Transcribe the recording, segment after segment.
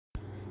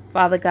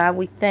Father God,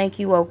 we thank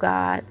you, oh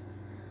God,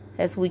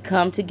 as we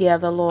come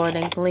together, Lord,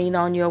 and glean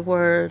on your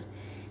word,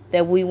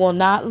 that we will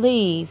not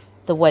leave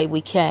the way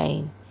we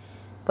came,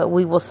 but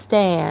we will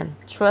stand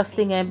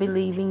trusting and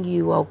believing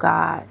you, oh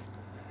God.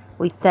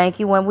 We thank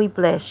you and we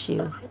bless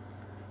you.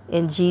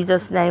 In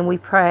Jesus' name we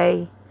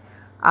pray.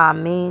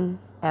 Amen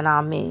and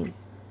amen.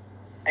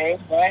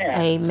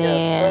 Amen.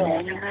 Amen.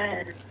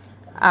 Amen.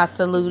 I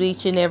salute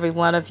each and every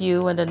one of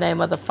you in the name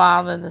of the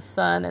Father and the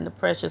Son and the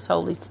precious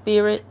Holy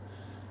Spirit.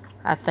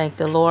 I thank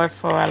the Lord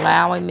for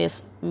allowing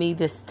me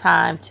this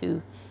time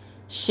to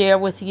share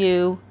with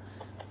you.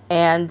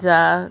 And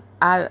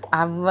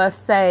I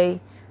must say,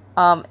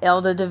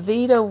 Elder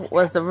DeVita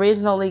was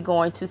originally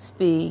going to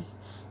speak,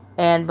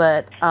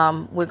 but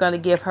we're going to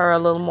give her a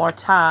little more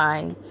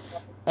time.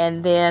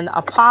 And then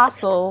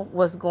Apostle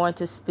was going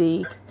to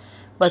speak,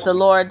 but the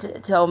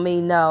Lord told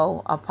me,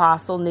 no,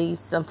 Apostle needs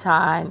some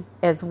time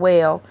as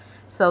well.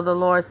 So the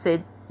Lord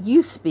said,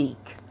 you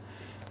speak.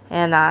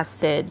 And I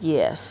said,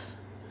 yes.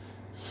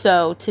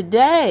 So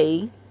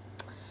today,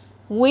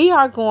 we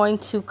are going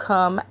to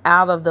come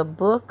out of the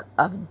book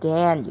of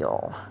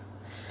Daniel.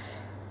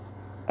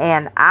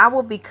 And I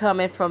will be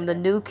coming from the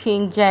New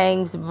King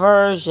James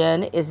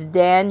Version. It's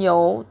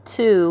Daniel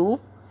 2,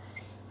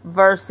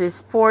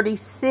 verses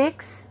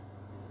 46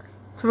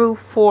 through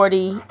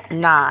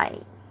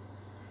 49.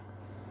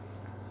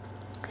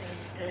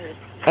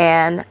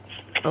 And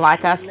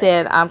like I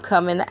said, I'm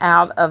coming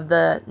out of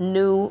the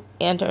New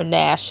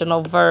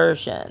International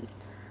Version,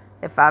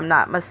 if I'm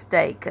not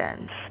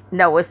mistaken.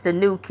 No, it's the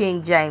New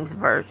King James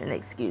Version,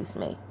 excuse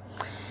me.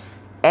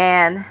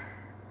 And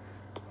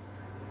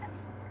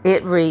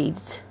it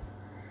reads,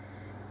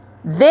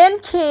 Then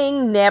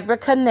King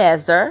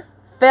Nebuchadnezzar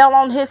fell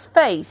on his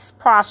face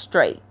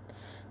prostrate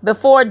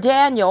before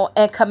Daniel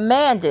and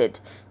commanded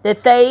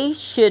that they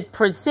should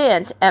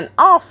present an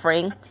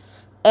offering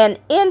and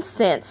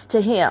incense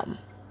to him.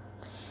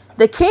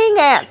 The king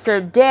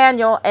answered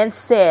Daniel and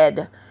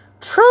said,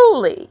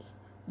 Truly,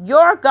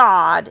 your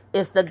God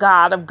is the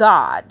God of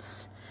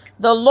gods,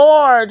 the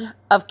Lord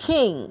of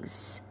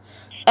kings,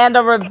 and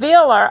a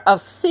revealer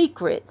of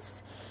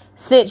secrets,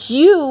 since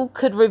you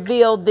could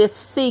reveal this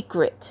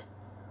secret.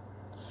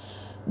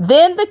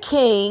 Then the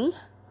king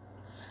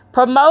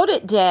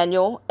promoted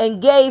Daniel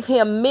and gave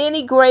him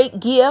many great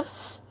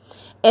gifts,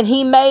 and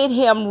he made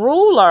him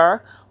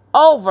ruler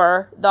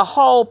over the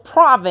whole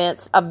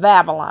province of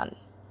Babylon,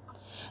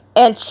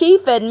 and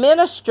chief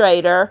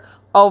administrator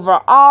over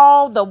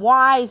all the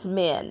wise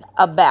men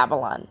of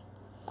Babylon.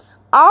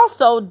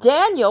 Also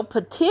Daniel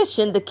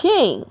petitioned the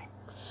king,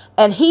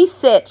 and he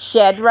set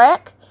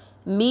Shadrach,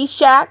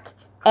 Meshach,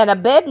 and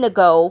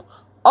Abednego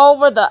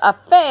over the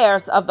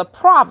affairs of the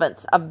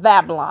province of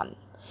Babylon.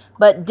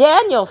 But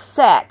Daniel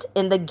sat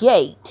in the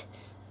gate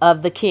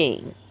of the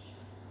king.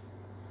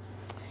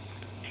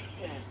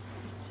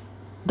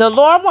 The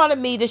Lord wanted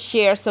me to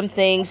share some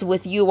things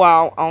with you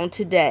all on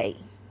today.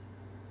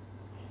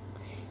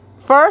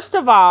 First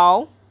of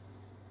all,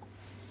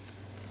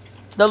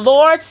 the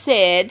Lord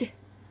said,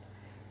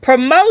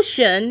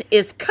 promotion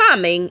is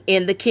coming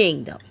in the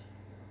kingdom.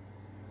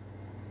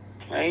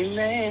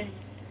 Amen.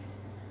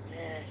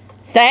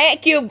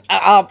 Thank you,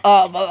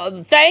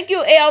 thank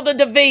you, Elder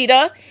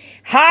DeVita.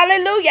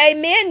 Hallelujah.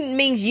 Amen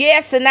means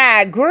yes, and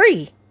I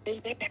agree.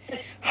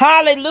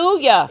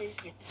 Hallelujah.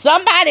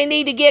 Somebody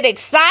need to get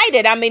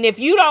excited. I mean, if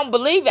you don't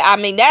believe it, I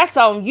mean, that's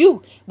on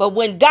you. But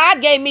when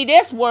God gave me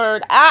this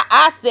word,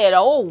 I said,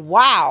 oh,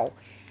 wow.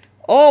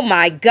 Oh,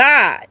 my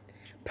God.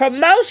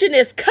 Promotion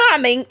is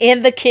coming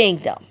in the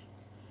kingdom.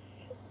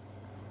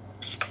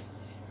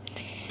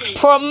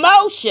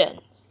 Promotion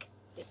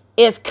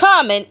is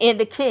coming in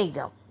the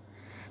kingdom.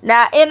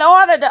 Now, in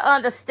order to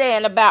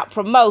understand about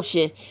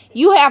promotion,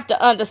 you have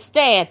to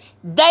understand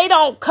they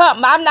don't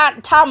come. I'm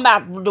not talking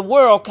about the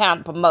world kind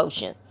of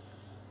promotion.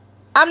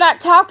 I'm not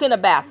talking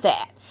about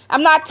that.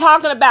 I'm not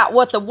talking about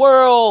what the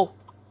world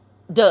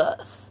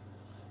does.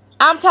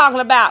 I'm talking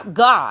about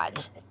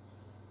God.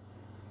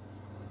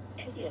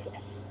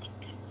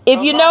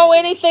 If you know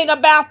anything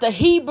about the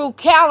Hebrew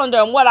calendar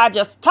and what I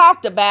just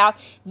talked about,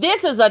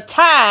 this is a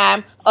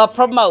time of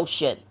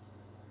promotion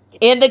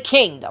in the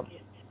kingdom.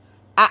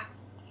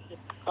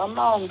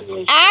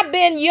 I've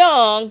been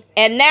young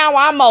and now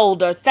I'm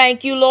older.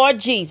 Thank you, Lord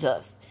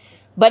Jesus.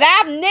 But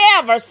I've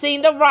never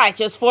seen the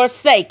righteous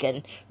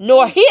forsaken,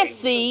 nor his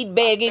seed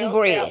begging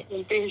bread.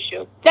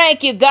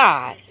 Thank you,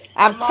 God.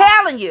 I'm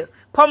telling you,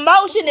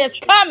 promotion is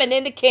coming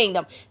in the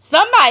kingdom.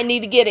 Somebody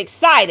need to get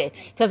excited,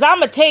 because I'm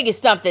going to tell you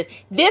something.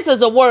 This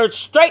is a word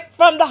straight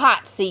from the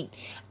hot seat.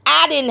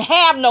 I didn't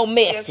have no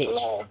message.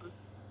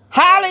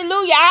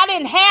 Hallelujah. I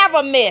didn't have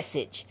a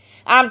message.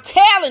 I'm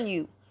telling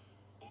you.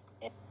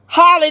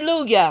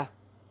 Hallelujah.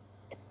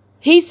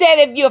 He said,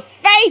 if you're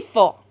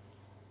faithful.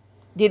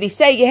 Did he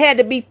say you had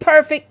to be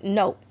perfect?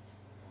 No.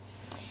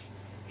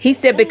 He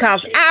said,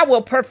 because I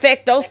will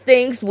perfect those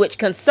things which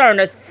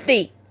concerneth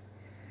thee.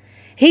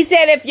 He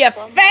said, if you're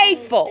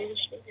faithful,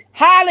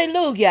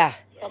 hallelujah,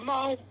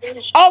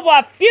 over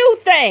a few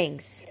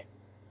things,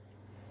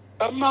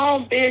 Come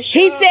on, Bishop.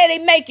 He said he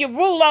make you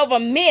rule over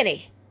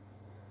many.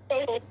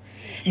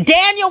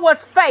 Daniel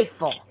was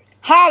faithful.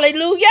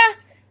 Hallelujah.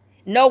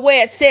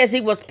 Nowhere it says he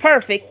was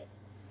perfect,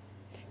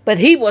 but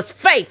he was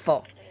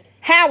faithful.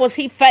 How was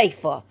he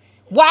faithful?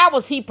 Why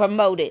was he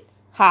promoted?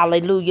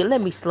 Hallelujah. Let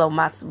me slow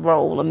my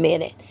roll a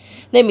minute.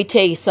 Let me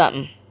tell you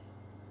something.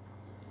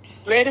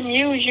 Let him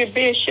use you,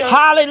 Bishop.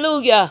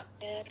 Hallelujah.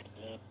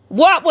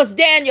 What was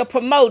Daniel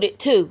promoted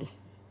to?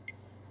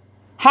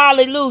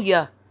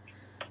 Hallelujah.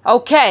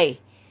 Okay.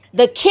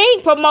 The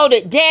king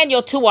promoted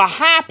Daniel to a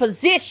high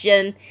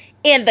position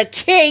in the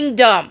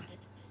kingdom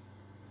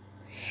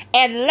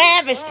and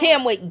lavished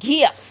him with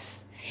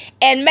gifts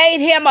and made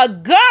him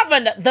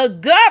the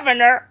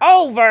governor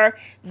over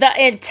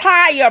the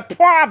entire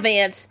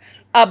province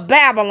of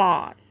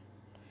Babylon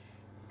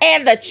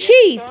and the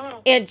chief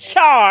in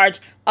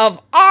charge of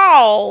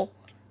all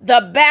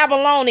the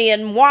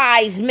Babylonian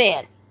wise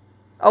men.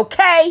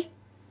 Okay?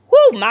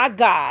 Whoo, my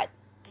God.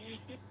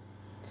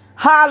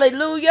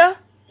 Hallelujah.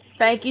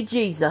 Thank you,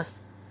 Jesus.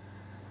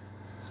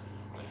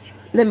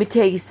 Let me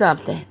tell you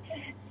something.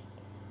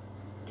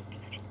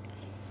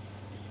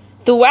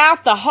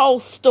 Throughout the whole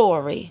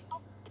story,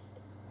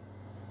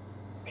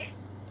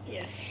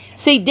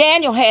 see,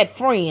 Daniel had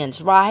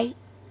friends, right?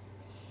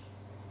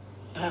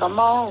 Come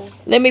on.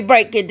 Let me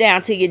break it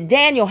down to you.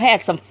 Daniel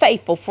had some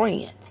faithful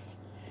friends.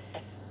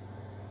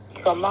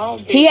 Come on,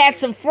 Bishop. He had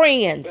some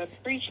friends. Let's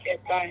preach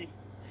that thing.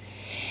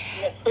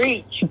 Let's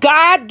preach.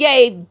 God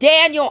gave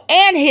Daniel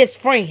and his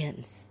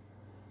friends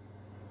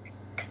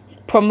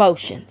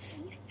promotions.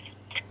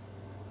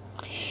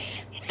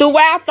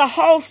 Throughout the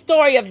whole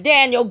story of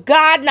Daniel,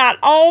 God not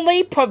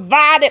only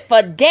provided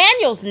for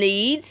Daniel's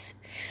needs,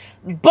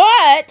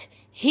 but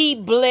he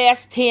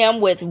blessed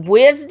him with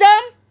wisdom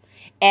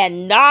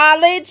and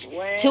knowledge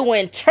to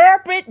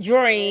interpret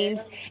dreams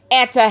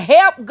and to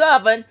help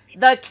govern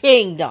the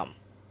kingdom.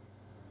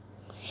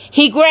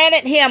 He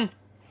granted him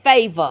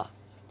favor.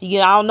 Do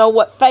you all know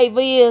what favor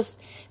is?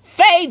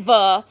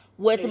 Favor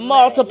with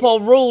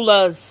multiple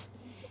rulers,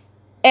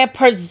 and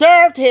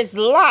preserved his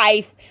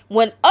life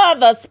when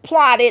others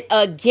plotted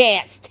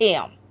against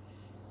him.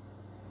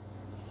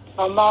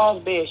 Come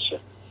on, Bishop.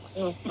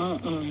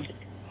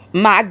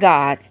 My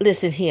God,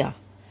 listen here.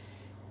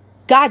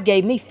 God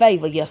gave me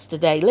favor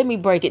yesterday. Let me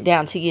break it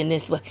down to you in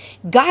this way.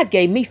 God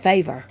gave me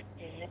favor.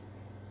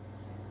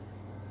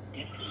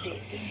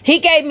 He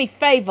gave me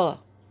favor.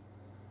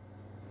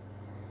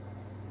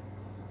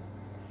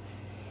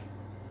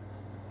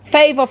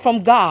 Favor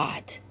from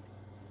God.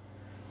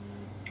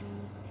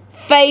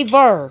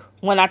 Favor,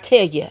 when I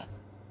tell you.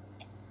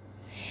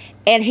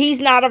 And he's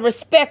not a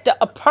respecter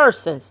of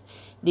persons.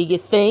 Do you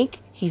think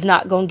he's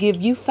not going to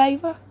give you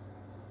favor?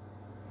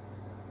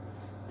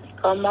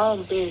 Come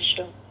on,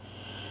 Bishop.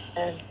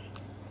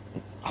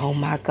 Oh,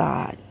 my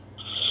God.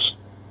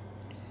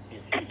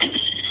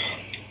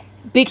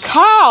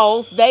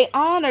 Because they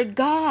honored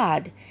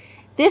God.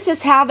 This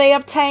is how they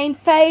obtained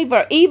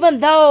favor,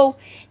 even though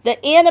the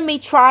enemy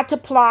tried to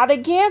plot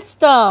against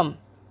them.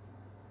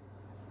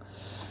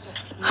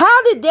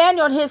 How did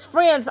Daniel and his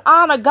friends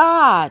honor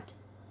God?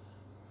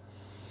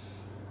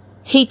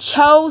 He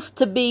chose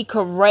to be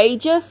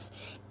courageous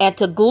and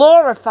to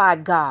glorify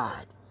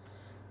God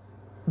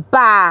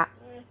by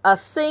a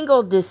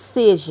single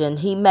decision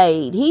he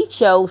made. He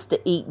chose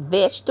to eat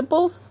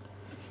vegetables.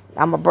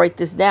 I'm going to break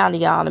this down to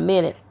y'all in a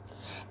minute.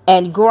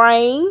 And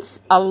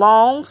grains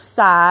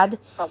alongside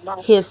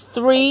his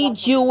 3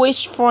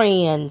 Jewish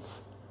friends.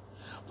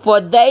 For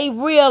they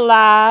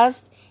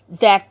realized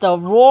that the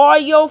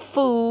royal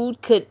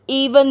food could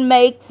even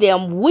make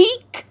them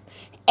weak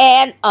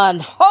and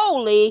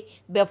unholy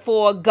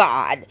before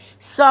God.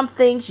 Some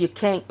things you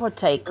can't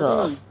partake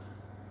of,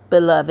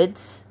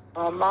 beloveds.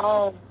 Come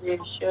on,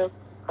 Bishop.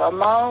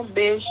 Come on,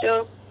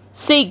 Bishop.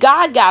 See,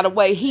 God got a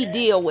way he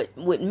deal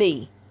with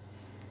me.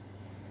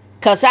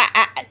 Because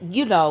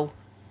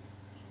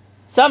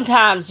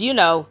sometimes,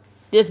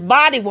 this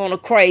body want to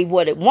crave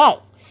what it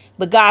want.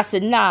 But God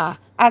said, nah.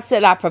 I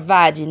said, I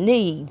provide your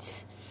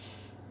needs.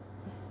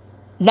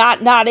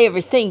 Not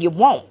everything you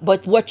want,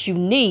 but what you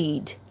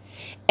need.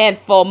 And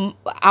I'm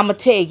going to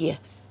tell you,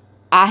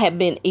 I have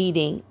been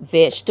eating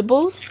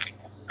vegetables.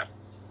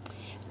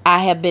 I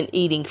have been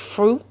eating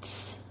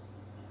fruits.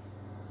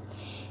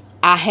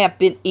 I have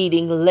been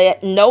eating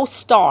no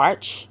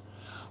starch,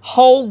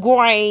 whole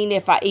grain.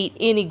 If I eat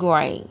any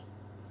grain,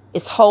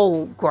 it's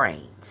whole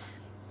grains.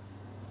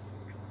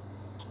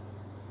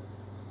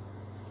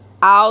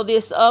 All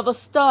this other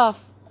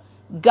stuff,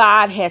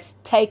 God has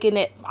taken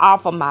it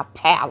off of my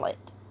palate.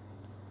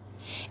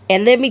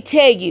 And let me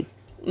tell you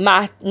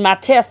my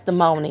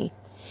testimony.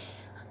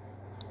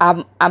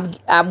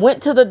 I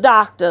went to the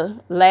doctor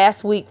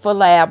last week for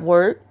lab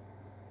work.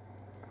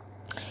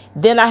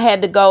 Then I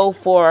had to go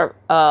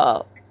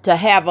to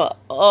have a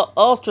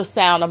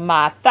ultrasound of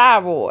my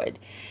thyroid,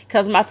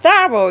 because my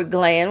thyroid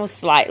gland was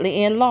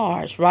slightly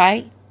enlarged,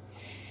 right?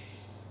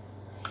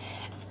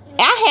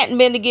 I hadn't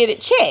been to get it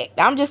checked.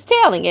 I'm just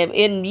telling you,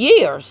 in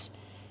years.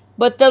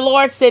 But the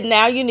Lord said,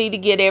 now you need to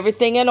get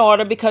everything in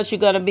order because you're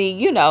going to be,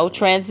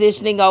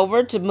 transitioning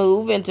over to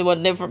move into a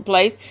different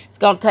place. It's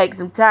going to take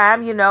some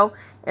time,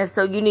 and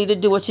so you need to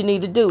do what you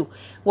need to do.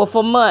 Well,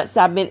 for months,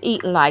 I've been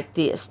eating like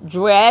this,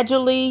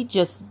 gradually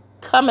just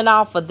coming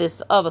off of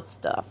this other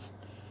stuff.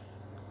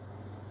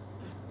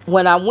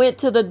 When I went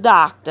to the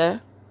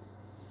doctor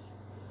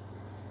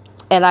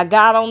and I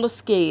got on the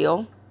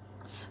scale,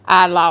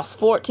 I lost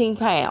 14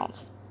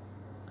 pounds.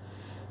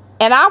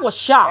 And I was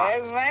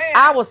shocked. Amen.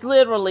 I was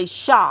literally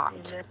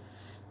shocked.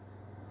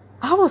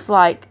 I was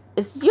like,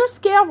 is your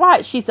scale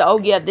right? She said, oh,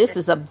 yeah, this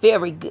is a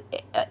very good,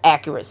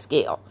 accurate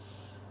scale.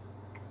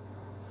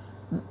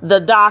 The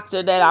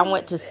doctor that I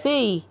went to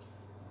see,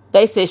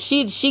 they said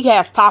she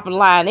has top of the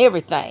line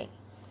everything.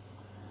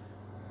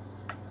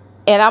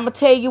 And I'm going to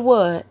tell you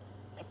what,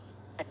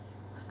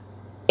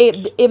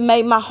 it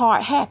made my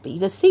heart happy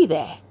to see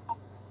that.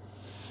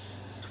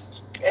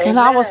 Amen. And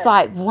I was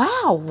like,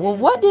 wow, well,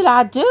 what did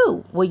I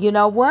do? Well, you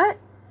know what?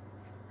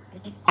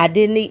 I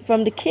didn't eat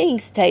from the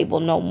king's table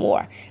no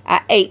more.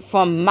 I ate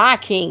from my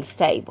king's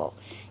table.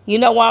 You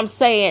know what I'm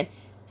saying?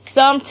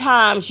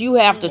 Sometimes you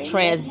have to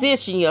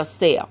transition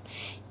yourself.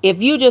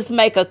 If you just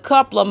make a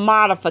couple of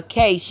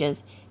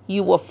modifications,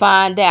 you will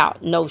find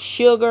out no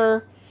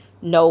sugar,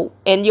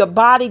 and your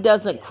body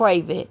doesn't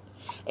crave it.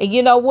 And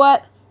you know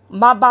what?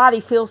 My body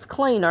feels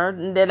cleaner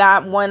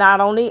when I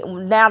don't eat,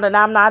 now that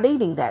I'm not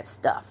eating that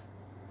stuff.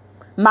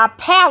 My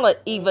palate,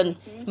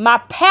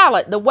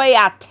 the way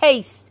I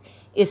taste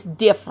is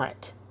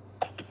different.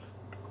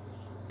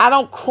 I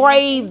don't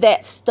crave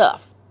that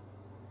stuff.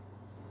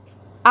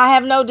 I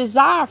have no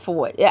desire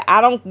for it.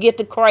 I don't get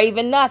to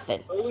craving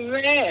nothing.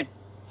 Amen.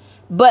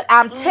 But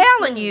I'm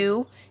telling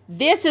you,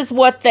 this is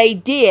what they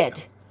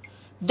did.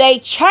 They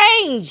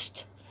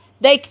changed.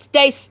 They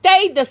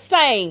stayed the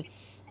same.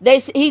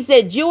 He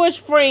said Jewish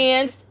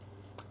friends,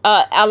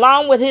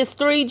 along with his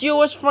 3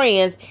 Jewish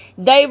friends,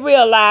 they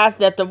realized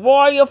that the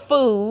royal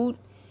food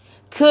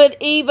could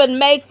even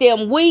make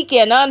them weak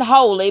and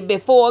unholy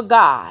before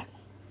God.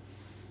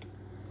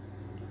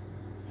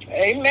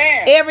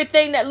 Amen.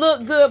 Everything that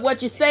looked good,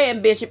 what you're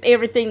saying, Bishop,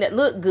 everything that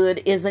looked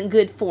good isn't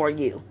good for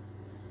you.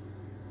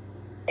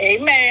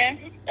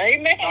 Amen.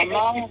 Amen. Come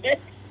on.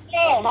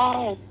 Come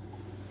on.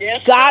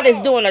 Yes, God is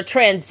doing a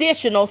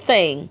transitional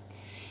thing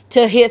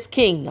to his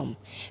kingdom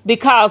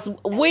because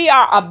we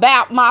are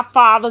about my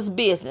Father's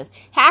business.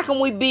 How can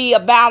we be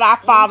about our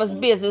Father's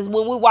business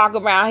when we walk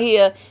around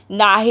here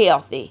not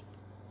healthy?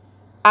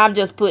 I'm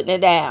just putting it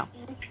down.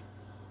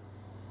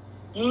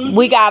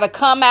 We got to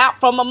come out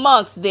from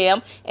amongst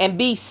them and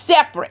be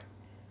separate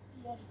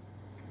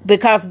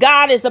because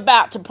God is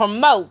about to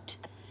promote.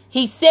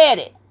 He said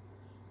it.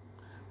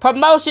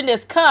 Promotion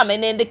is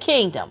coming in the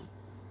kingdom.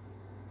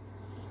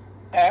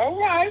 All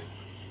right.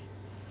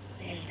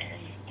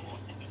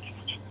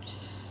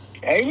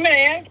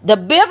 Amen. The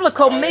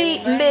biblical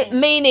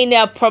meaning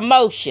of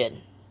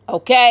promotion,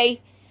 okay?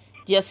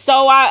 Just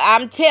so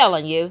I'm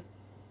telling you,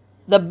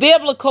 the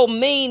biblical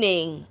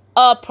meaning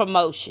of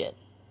promotion.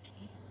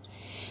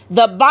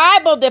 The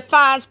Bible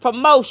defines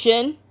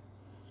promotion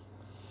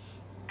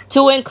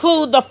to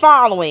include the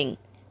following: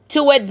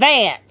 to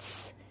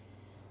advance,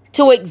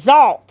 to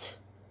exalt,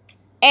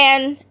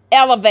 and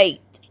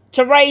elevate,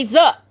 to raise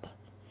up,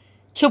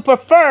 to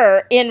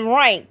prefer in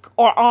rank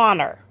or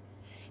honor,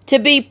 to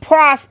be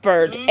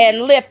prospered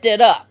and lifted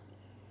up.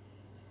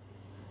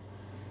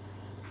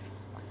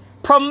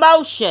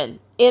 Promotion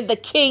in the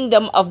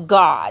kingdom of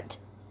God.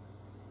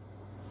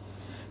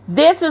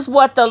 This is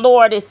what the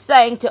Lord is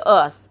saying to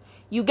us.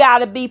 You got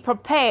to be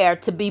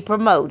prepared to be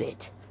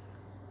promoted.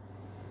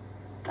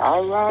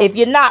 All right. If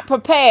you're not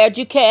prepared,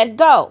 you can't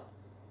go.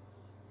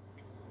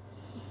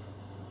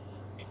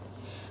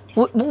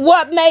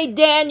 What made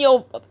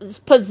Daniel's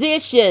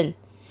position?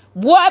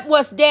 What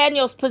was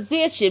Daniel's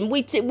position?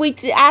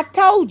 I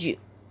told you.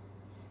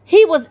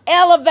 He was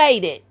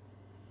elevated.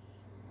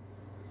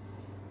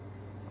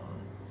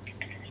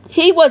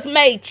 He was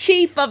made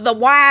chief of the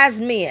wise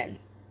men,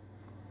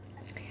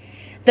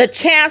 the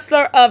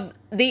chancellor of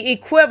the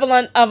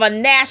equivalent of a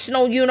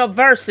national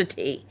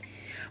university,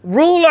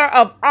 ruler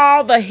of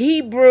all the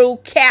Hebrew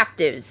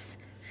captives,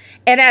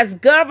 and as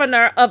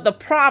governor of the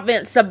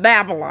province of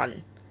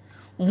Babylon,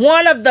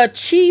 one of the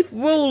chief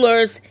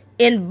rulers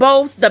in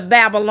both the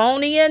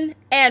Babylonian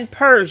and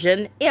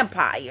Persian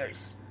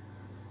empires.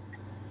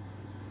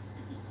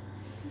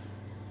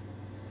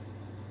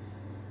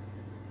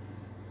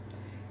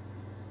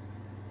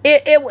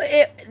 They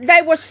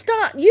were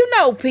stunned. You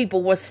know,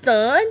 people were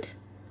stunned.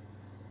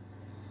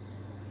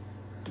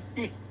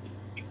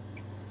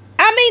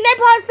 I mean, they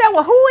probably said,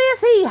 well, who is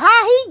he?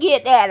 How he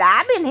get that?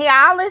 I've been here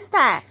all this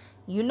time.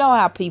 You know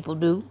how people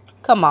do.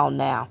 Come on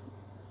now.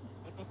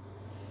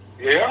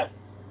 Yeah.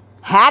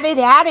 How did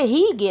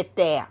he get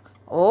there?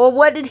 Or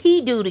what did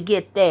he do to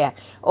get there?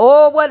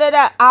 Or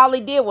all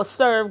he did was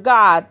serve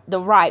God the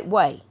right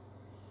way.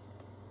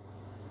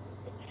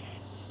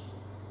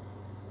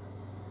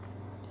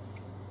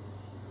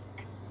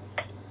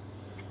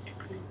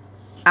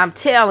 I'm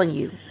telling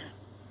you,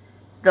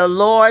 The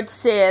Lord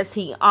says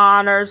he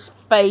honors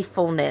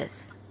faithfulness.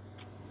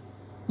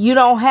 You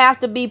don't have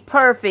to be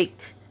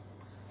perfect.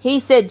 He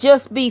said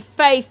just be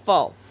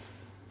faithful.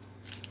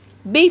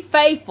 Be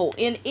faithful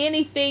in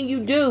anything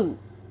you do.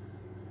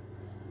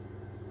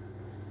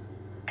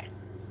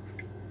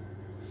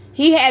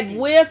 He had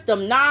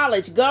wisdom,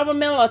 knowledge,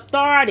 governmental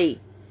authority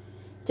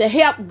to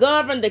help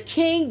govern the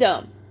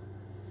kingdom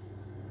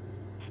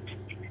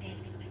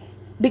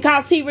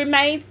because he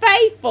remained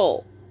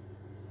faithful.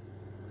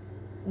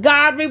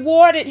 God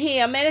rewarded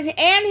him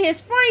and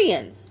his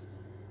friends.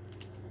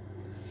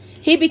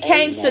 He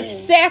became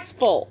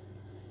successful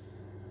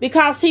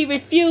because he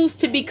refused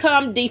to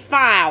become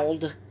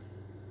defiled.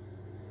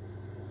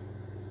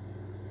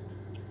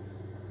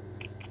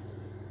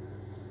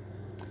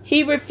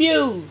 He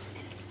refused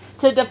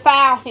to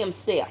defile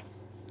himself.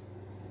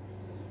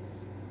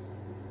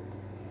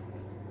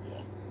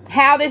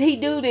 How did he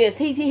do this?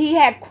 He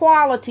had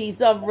qualities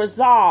of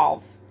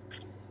resolve,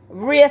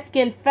 risk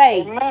and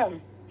faith,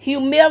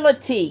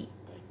 humility,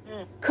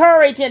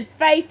 courage and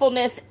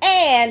faithfulness,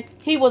 and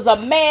he was a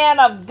man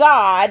of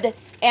God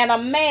and a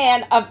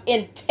man of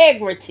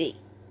integrity.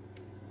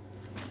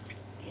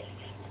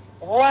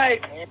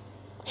 Right.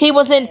 He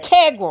was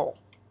integral.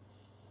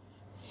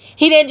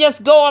 He didn't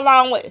just go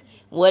along with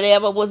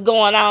whatever was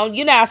going on.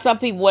 You know how some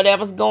people,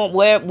 whatever's going,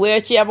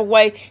 whichever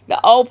way,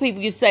 the old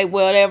people, you say,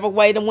 whatever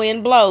way the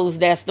wind blows,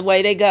 that's the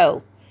way they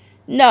go.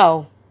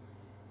 No.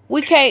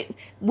 We can't,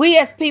 we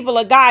as people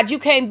of God, you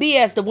can't be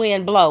as the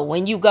wind blow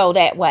when you go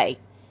that way.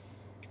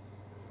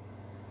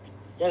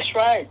 That's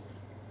right.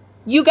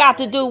 You got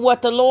to do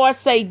what the Lord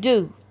say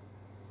do.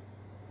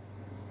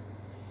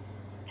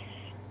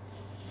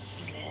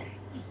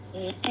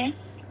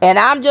 And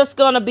I'm just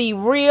going to be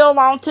real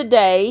on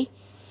today.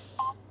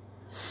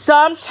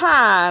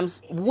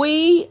 Sometimes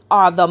we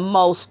are the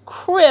most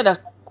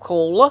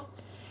critical,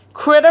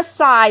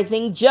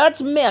 criticizing,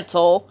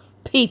 judgmental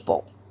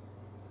people.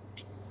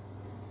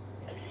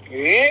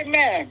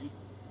 Amen.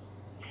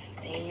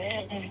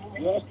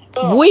 Amen.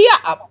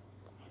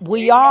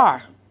 We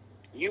are.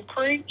 You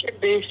preach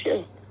it,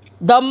 Bishop.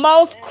 The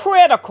most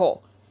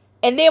critical.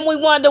 And then we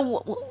wonder,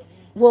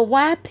 well,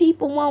 why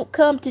people won't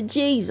come to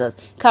Jesus?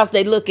 Because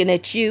they're looking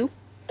at you.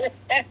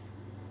 Yeah.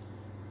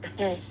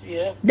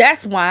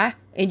 That's why.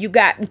 And you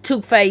got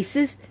 2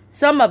 faces.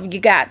 Some of you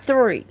got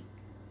 3.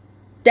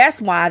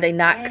 That's why they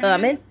not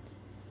coming.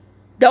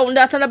 Don't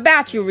nothing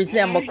about you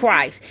resemble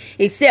Christ.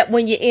 Except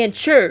when you're in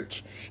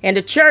church. And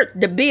the church,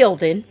 the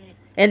building.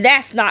 And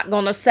that's not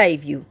going to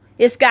save you.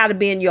 It's got to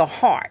be in your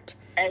heart.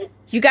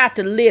 You got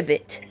to live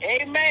it.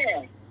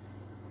 Amen.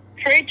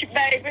 Preach it,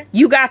 baby.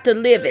 You got to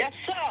live it Yes,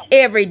 sir.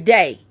 every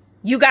day.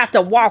 You got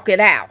to walk it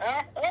out.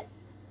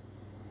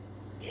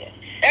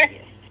 Yes.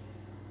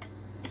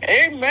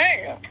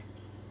 Amen.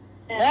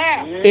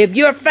 Now, If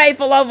you're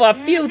faithful over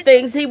a few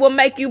things, he will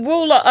make you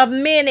ruler of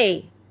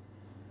many.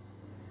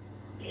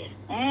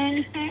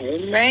 Amen.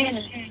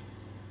 Amen.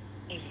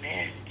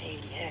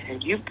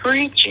 Amen. You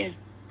preaching.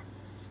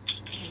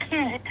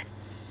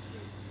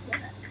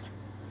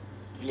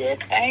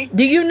 Yes,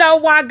 Do you know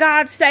why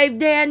God saved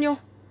Daniel?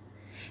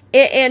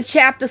 In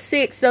chapter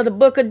 6 of the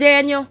book of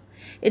Daniel,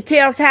 it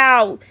tells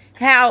how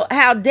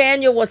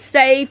Daniel was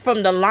saved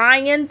from the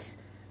lions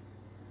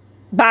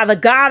by the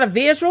God of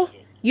Israel.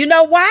 You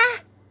know why?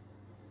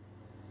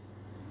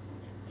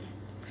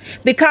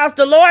 Because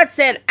the Lord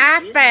said,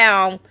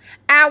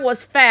 I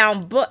was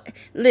found, but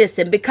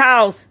listen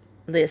to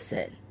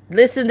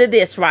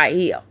this right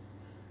here.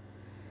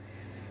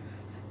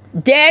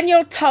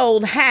 Daniel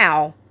told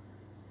how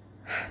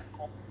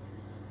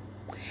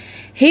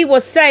he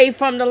was saved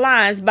from the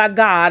lions by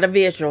God of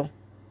Israel.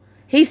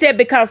 He said,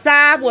 because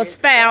I was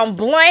found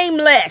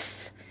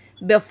blameless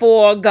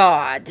before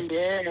God.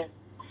 Yeah.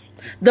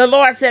 The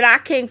Lord said, I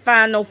can't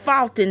find no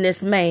fault in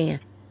this man.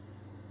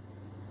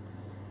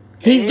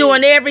 He's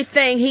doing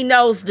everything he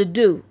knows to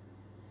do.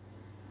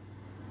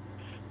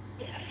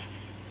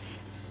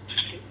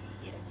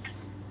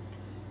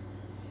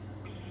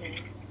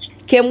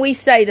 Can we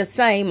say the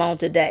same on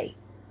today?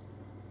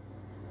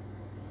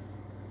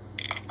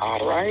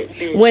 All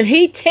right. When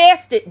he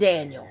tested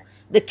Daniel,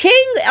 the king,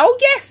 oh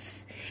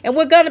yes, and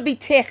we're going to be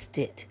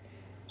tested.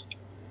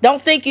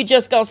 Don't think you're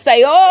just going to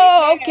say,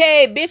 oh,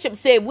 okay, Bishop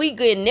said we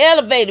getting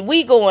elevated,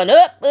 we going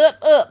up, up,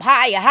 up,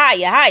 higher,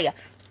 higher, higher.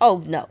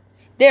 Oh, no.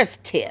 There's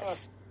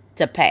tests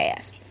to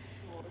pass.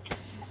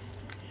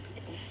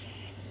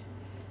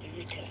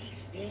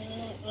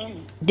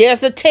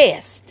 There's a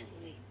test.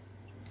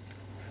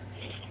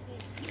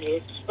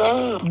 Yes,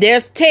 sir.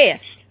 There's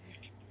tests.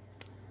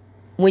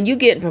 When you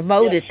get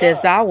promoted,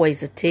 there's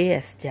always a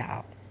test,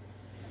 y'all.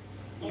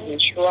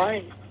 That's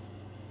right.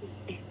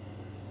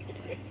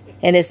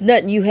 And it's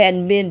nothing you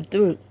hadn't been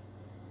through.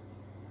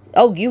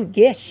 Oh, you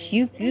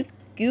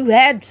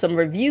had some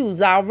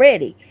reviews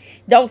already.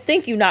 Don't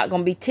think you're not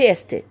going to be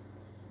tested.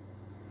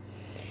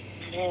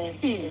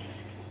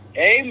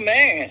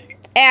 Amen.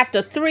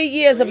 After 3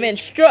 years of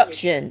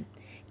instruction,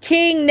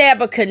 King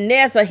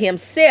Nebuchadnezzar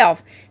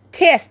himself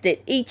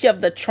tested each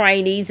of the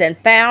trainees and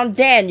found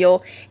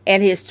Daniel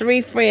and his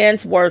 3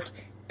 friends were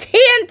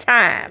 10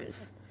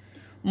 times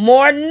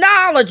more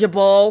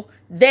knowledgeable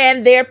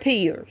than their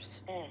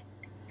peers.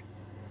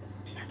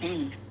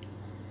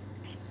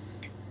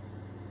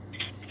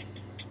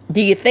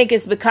 Do you think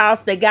it's because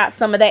they got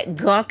some of that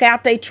gunk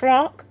out their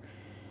trunk?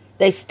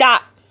 They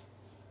stopped.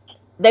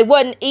 They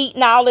wasn't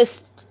eating all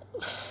this.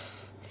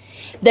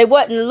 They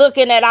wasn't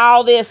looking at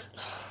all this.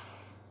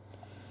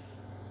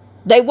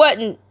 They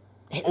wasn't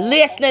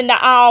listening to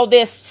all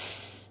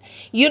this.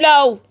 You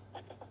know,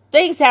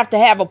 things have to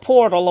have a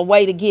portal, a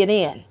way to get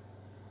in.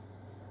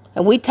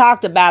 And we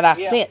talked about our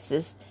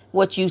senses.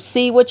 What you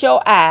see with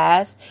your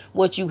eyes,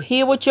 what you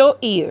hear with your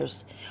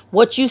ears,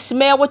 what you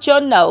smell with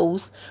your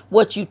nose,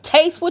 what you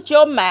taste with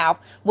your mouth,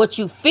 what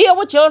you feel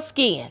with your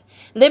skin.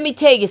 Let me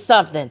tell you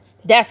something.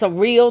 That's a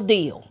real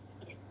deal.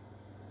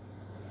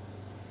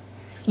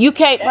 You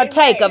can't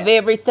partake of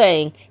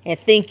everything and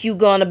think you're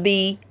going to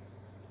be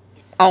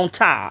on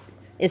top.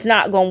 It's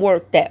not going to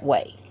work that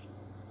way.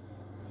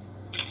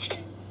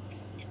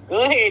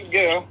 Go ahead,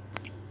 girl.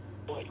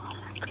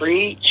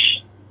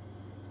 Preach.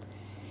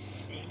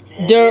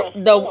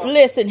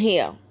 Listen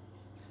here.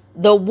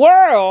 The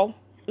world,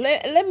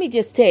 let me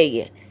just tell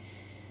you.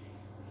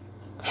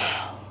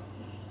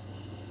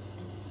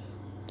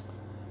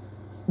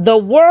 The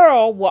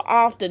world will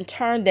often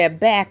turn their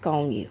back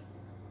on you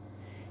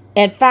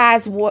and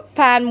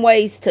find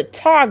ways to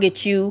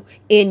target you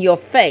in your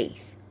faith.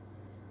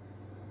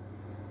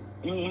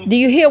 Do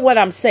you hear what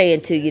I'm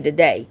saying to you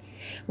today?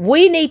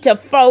 We need to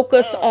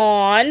focus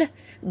on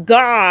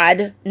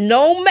God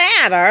no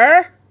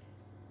matter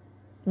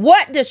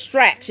what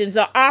distractions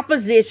or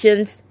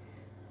oppositions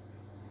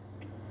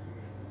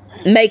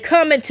may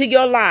come into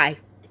your life.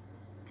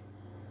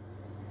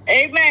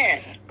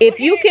 Amen. If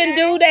you can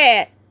do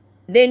that,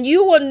 then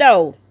you will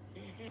know.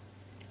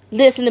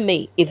 Listen to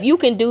me. If you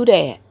can do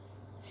that,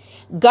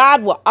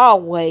 God will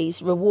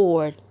always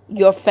reward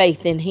your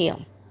faith in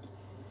Him.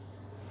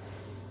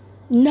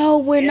 No,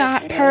 we're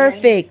not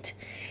perfect.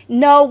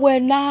 No, we're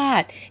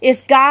not.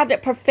 It's God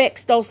that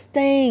perfects those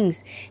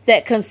things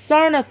that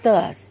concerneth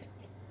us.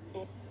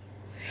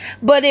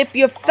 But if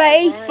you're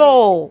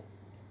faithful,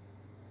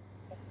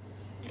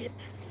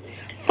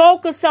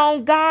 focus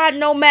on God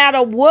no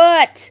matter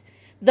what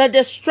the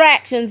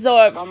distractions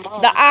or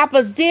the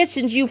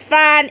oppositions you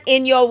find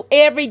in your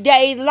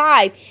everyday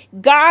life.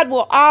 God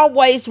will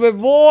always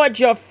reward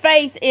your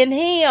faith in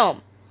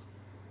Him.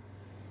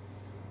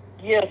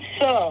 Yes,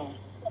 sir.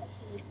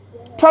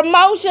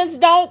 Promotions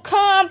don't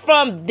come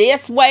from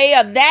this way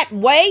or that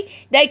way.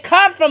 They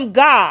come from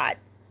God.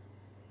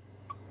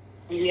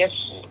 Yes,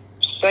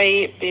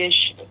 say it,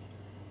 Bishop.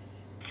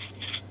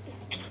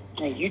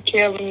 And you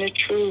telling the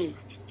truth.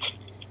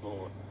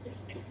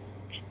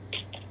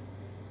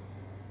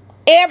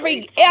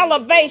 Every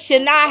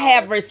elevation I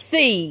have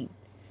received,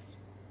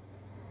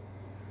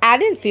 I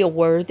didn't feel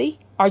worthy.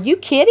 Are you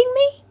kidding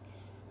me?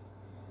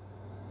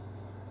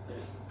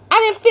 I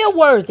didn't feel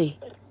worthy.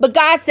 But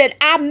God said,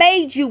 I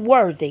made you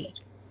worthy.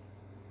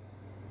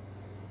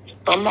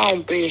 Come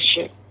on,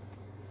 Bishop.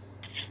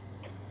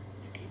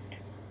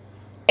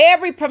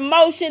 Every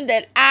promotion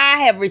that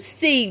I have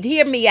received,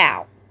 hear me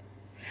out.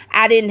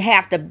 I didn't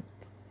have to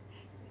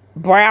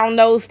brown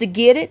nose to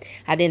get it.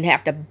 I didn't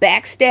have to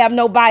backstab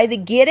nobody to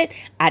get it.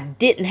 I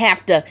didn't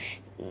have to,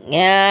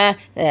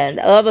 and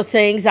other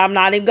things I'm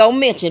not even going to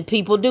mention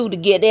people do to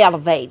get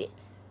elevated.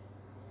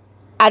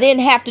 I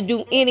didn't have to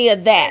do any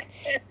of that.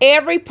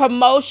 Every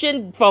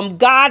promotion from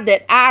God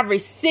that I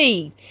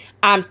received,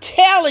 I'm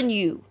telling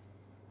you,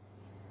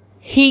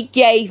 He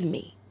gave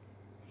me.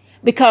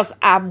 Because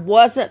I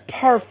wasn't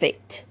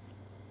perfect.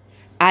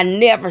 I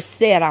never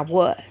said I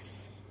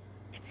was.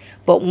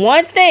 But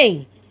one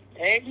thing.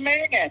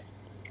 Amen.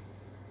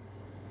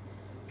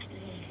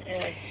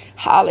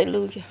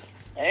 Hallelujah.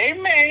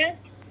 Amen.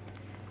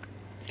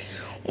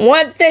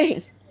 One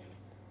thing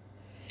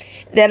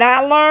that I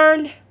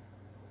learned.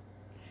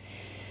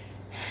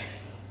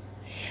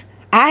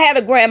 I had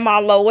a grandma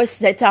Lois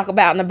they talk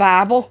about in the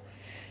Bible.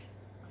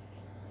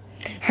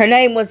 Her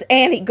name was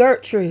Annie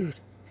Gertrude.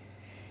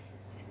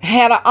 I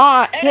had an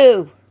aunt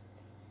too.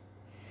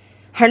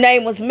 Her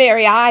name was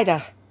Mary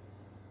Ida.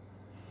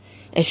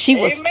 And she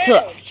was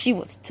tough. She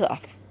was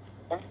tough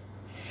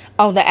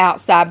on the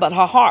outside, but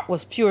her heart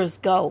was pure as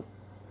gold.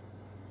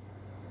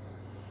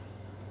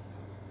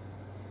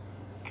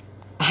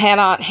 I had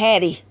Aunt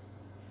Hattie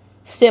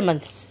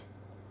Simmons.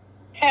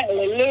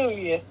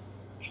 Hallelujah.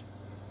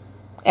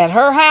 At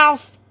her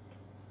house,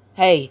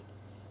 hey,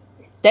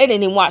 they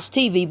didn't even watch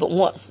TV but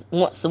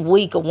once a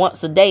week or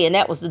once a day, and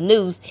that was the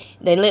news.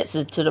 They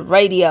listened to the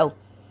radio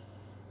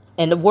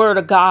and the Word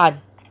of God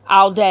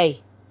all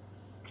day.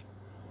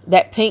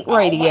 That pink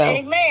radio.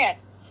 Amen.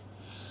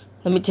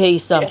 Let me tell you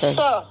something. Yes,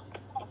 sir.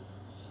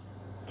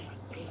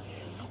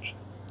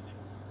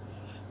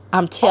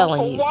 I'm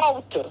telling you.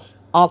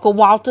 Uncle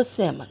Walter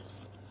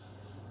Simmons.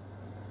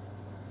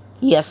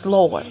 Yes,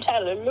 Lord.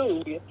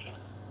 Hallelujah.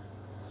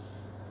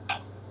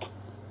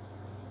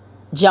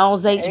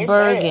 Jones H. Amen.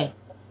 Bergen.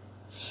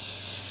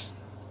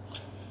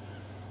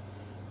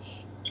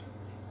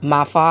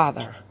 My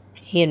father,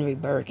 Henry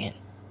Bergen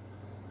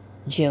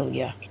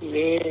Jr.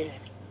 Yeah.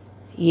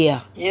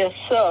 Yeah. Yes,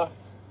 sir.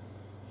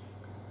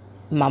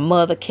 My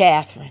mother,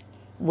 Catherine,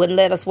 wouldn't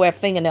let us wear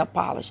fingernail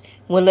polish,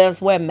 wouldn't let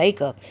us wear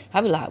makeup.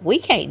 I'd be like, we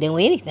can't do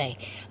anything.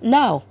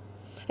 No.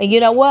 And you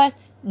know what?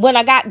 When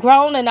I got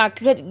grown and I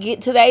could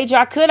get to the age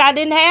I could, I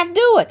didn't have to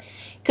do it.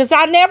 Because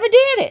I never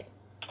did it.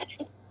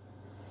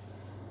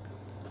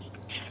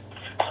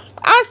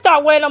 I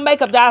started wearing no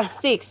makeup till I was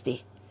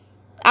 60.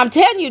 I'm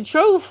telling you the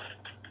truth.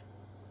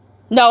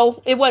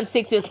 No, it wasn't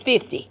 60, it was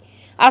 50.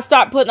 I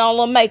started putting on a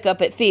little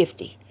makeup at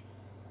 50.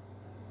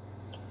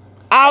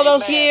 All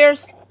those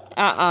years,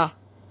 my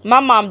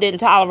mom didn't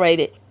tolerate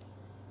it.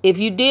 If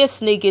you did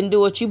sneak and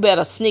do it, you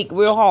better sneak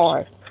real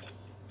hard.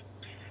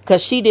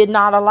 Because she did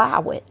not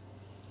allow it.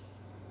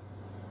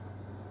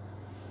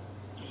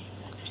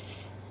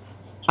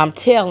 I'm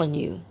telling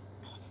you,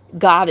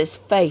 God is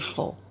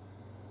faithful.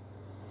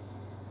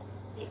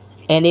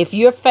 And if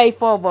you're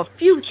faithful over a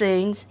few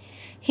things,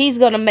 He's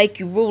going to make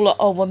you ruler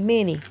over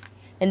many.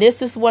 And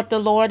this is what the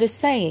Lord is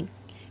saying.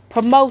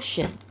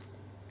 Promotion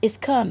is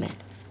coming.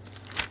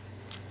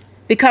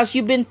 Because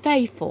you've been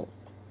faithful.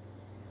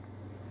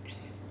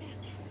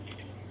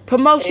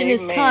 Promotion is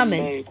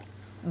coming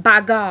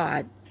by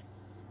God.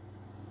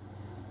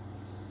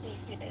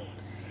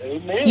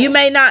 Amen. You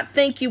may not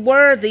think you're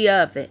worthy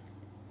of it,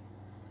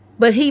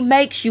 but He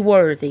makes you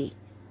worthy.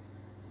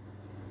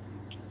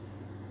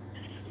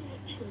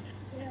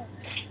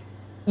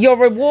 Your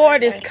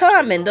reward is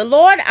coming. The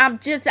Lord, I'm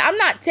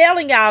not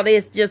telling y'all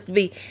this just to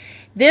be.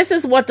 This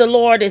is what the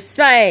Lord is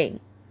saying.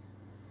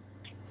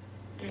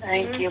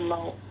 Thank you,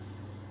 Lord.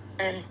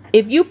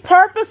 If you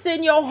purpose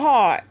in your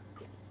heart,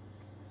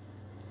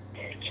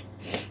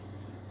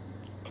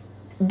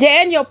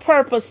 Daniel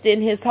purposed in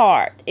his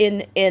heart.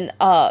 In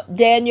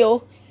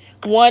Daniel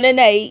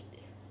 1:8,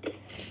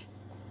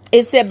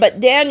 it said, but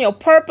Daniel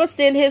purposed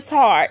in his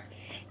heart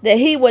that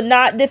he would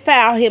not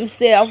defile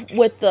himself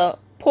with the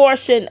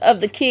portion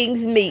of the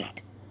king's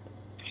meat,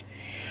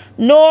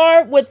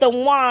 nor with the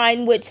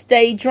wine which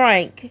they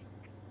drank.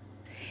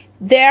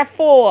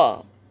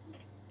 Therefore,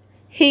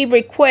 he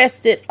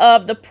requested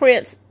of the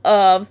prince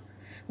of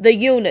the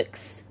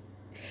eunuchs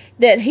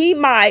that he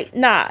might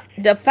not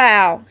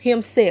defile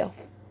himself.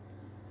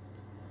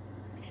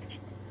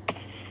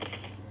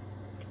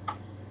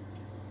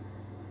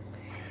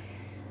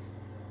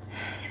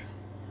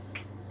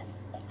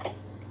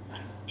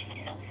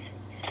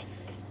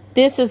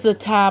 This is a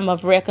time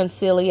of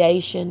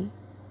reconciliation.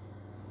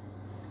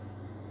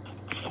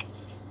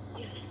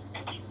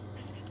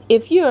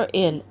 If you're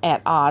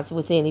at odds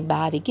with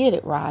anybody, get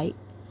it right.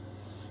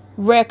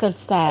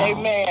 Reconcile.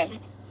 Amen.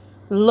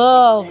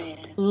 Love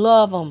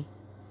them.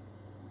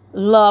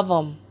 Love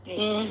them.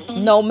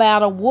 Mm-hmm. No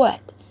matter what.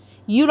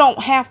 You don't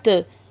have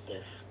to.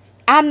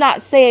 I'm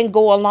not saying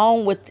go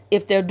along with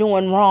if they're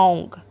doing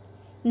wrong.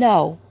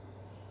 No.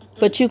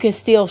 But you can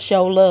still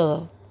show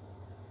love.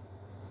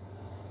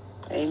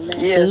 Amen.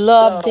 Yes,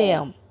 love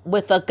them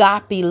with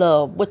agape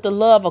love, with the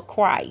love of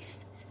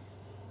Christ.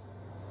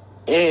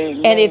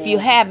 Amen. And if you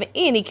have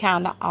any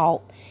kind of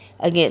ought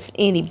against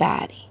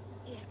anybody,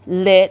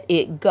 let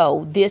it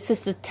go. This is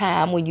the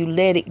time when you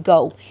let it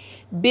go.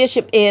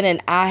 Bishop Ed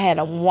and I had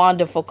a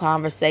wonderful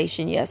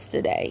conversation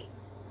yesterday.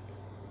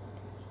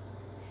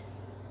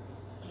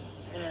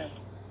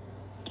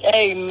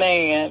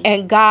 Amen.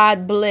 And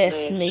God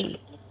blessed me.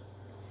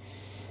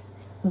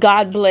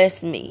 God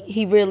blessed me.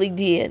 He really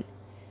did.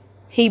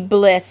 He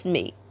blessed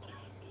me.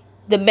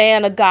 The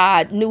man of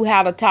God knew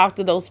how to talk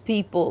to those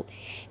people.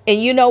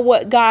 And you know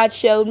what God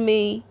showed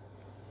me?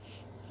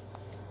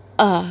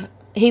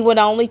 He would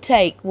only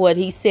take what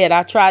he said.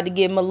 I tried to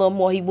give him a little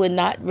more. He would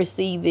not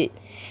receive it.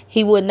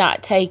 He would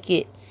not take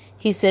it.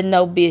 He said,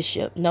 no,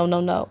 Bishop. No, no,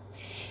 no.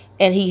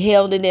 And he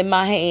held it in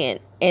my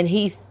hand. And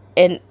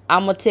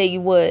I'm going to tell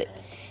you what.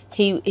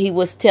 He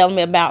was telling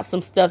me about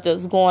some stuff that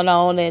was going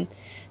on. And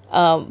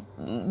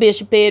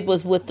Bishop Ed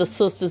was with the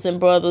sisters and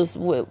brothers,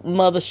 with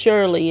Mother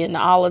Shirley and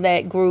all of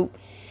that group.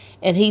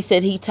 And he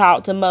said he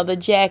talked to Mother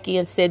Jackie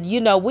and said, you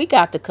know, we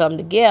got to come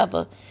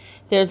together.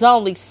 There's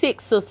only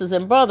 6 sisters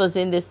and brothers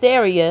in this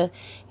area,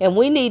 and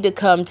we need to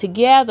come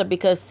together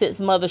because since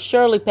Mother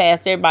Shirley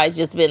passed, everybody's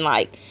just been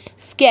like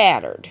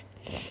scattered.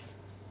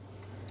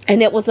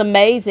 And it was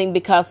amazing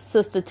because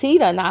Sister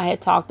Tita and I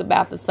had talked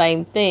about the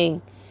same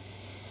thing.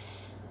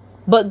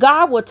 But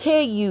God will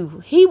tell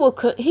you, He will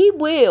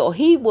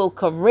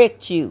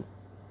correct you.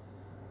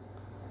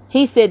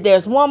 He said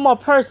there's one more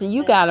person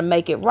you got to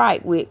make it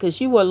right with because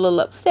you were a little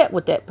upset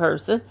with that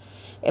person,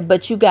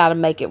 but you got to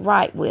make it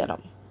right with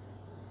them.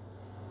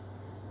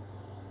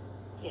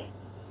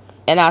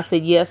 And I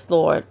said, yes,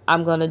 Lord,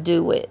 I'm going to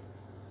do it.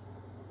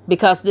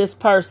 Because this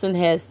person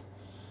has,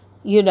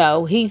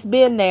 he's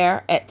been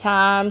there at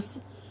times,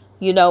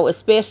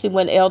 especially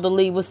when Elder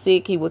Lee was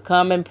sick. He would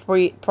come and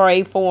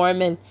pray for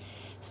him and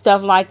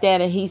stuff like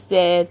that. And he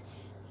said,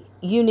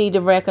 you need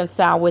to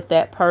reconcile with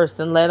that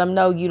person. Let them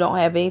know you don't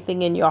have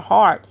anything in your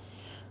heart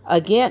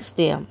against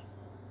them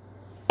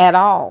at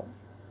all.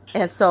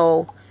 And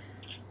so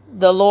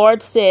The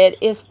Lord said,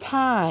 it's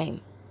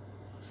time.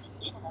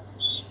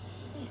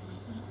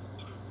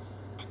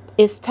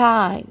 It's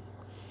time.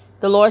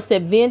 The Lord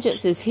said,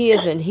 vengeance is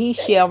his and he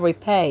shall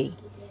repay.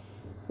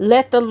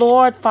 Let the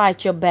Lord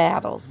fight your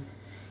battles.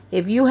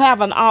 If you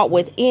have an ought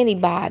with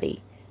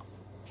anybody,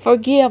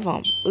 forgive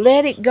them.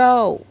 Let it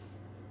go.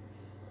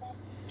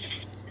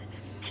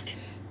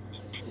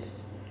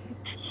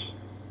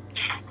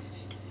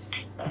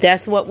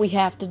 That's what we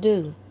have to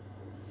do.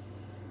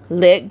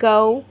 Let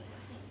go.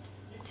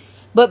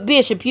 But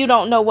Bishop, you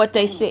don't know what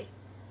they said.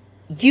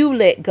 You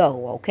let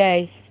go,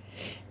 okay?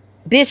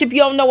 Bishop, you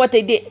don't know what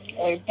they did.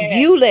 Amen.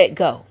 You let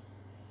go.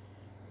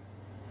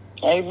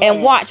 Amen.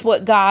 And watch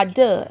what God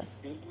does.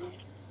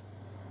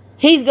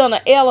 He's going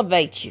to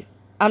elevate you.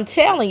 I'm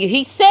telling you,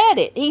 he said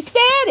it. He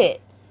said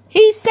it.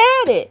 He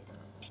said it.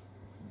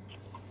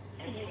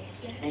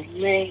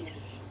 Amen.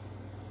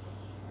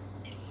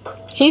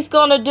 He's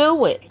going to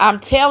do it. I'm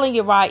telling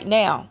you right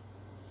now.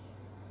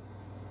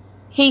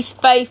 He's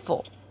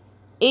faithful.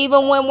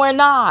 Even when we're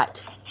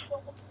not.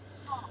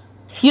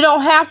 You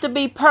don't have to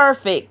be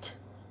perfect.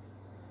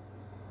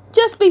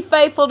 Just be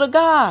faithful to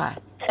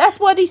God. That's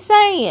what he's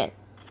saying.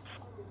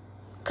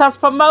 Because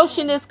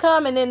promotion is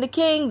coming in the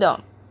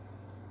kingdom.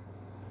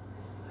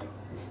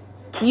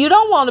 You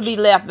don't want to be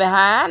left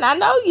behind. I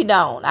know you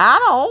don't. I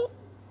don't.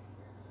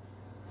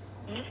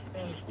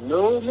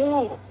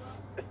 No.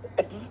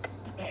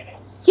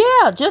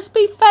 Yeah, just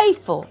be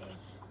faithful.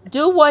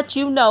 Do what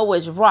you know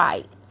is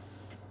right.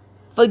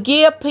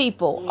 Forgive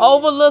people.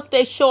 Overlook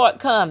their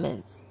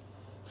shortcomings.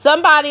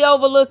 Somebody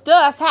overlooked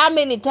us how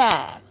many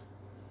times?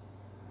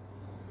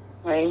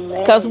 Amen.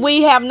 Because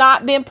we have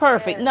not been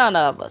perfect. None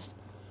of us.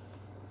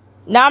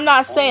 Now, I'm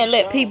not saying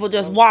let people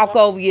just walk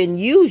over you and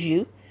use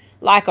you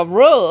like a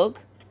rug.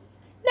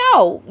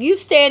 No, you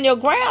stand your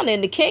ground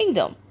in the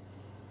kingdom.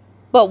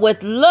 But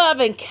with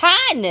love and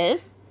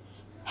kindness,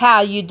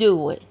 how you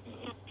do it?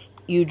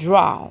 You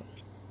draw.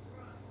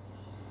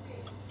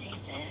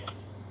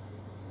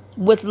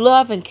 With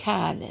love and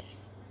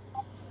kindness.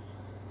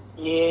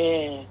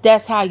 Yeah.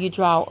 That's how you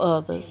draw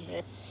others.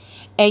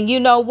 And you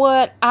know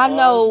what? I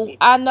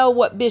know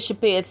what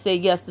Bishop Ed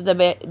said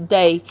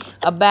yesterday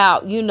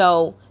about,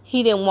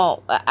 he didn't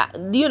want,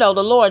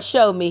 the Lord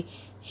showed me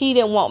he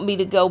didn't want me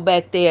to go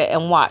back there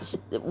and watch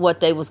what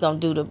they was going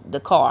to do to the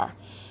car.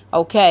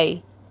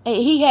 Okay? And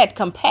he had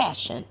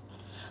compassion.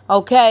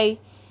 Okay?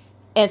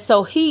 And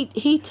so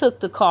he took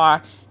the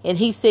car and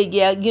he said,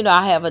 yeah,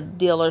 I have a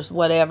dealer's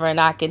whatever and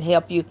I can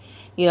help you,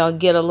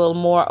 get a little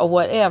more or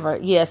whatever.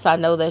 Yes, I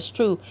know that's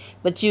true.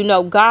 But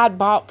God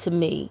brought to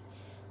me.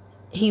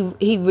 He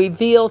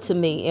revealed to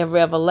me in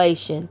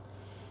Revelation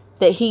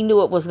that he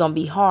knew it was going to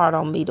be hard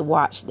on me to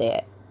watch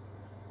that.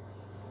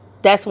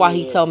 That's why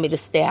he told me to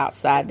stay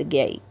outside the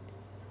gate.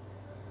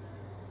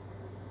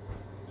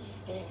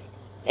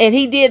 And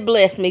he did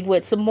bless me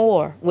with some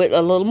more, with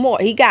a little more.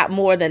 He got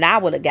more than I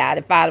would have got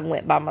if I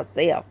went by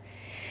myself.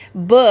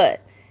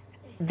 But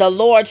the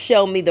Lord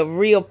showed me the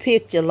real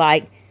picture,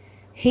 like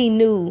he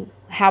knew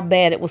how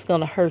bad it was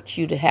going to hurt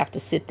you to have to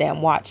sit there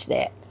and watch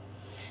that.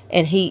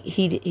 And he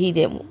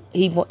didn't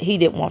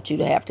want you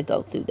to have to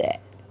go through that.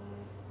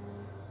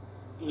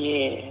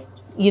 Yeah.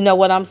 You know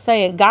what I'm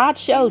saying? God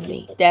showed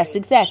me. That's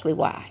exactly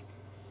why.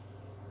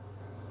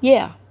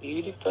 Yeah.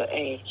 Beautiful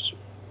action.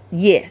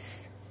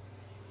 Yes.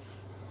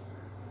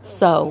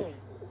 So,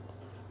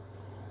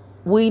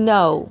 we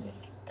know.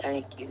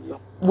 Thank you,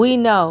 Lord. We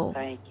know.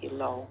 Thank you,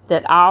 Lord.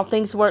 That all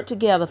things work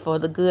together for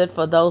the good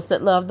for those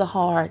that love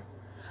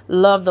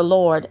the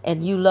Lord,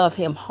 and you love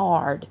him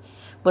hard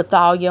with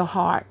all your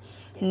heart.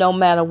 No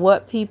matter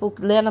what people,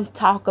 let them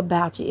talk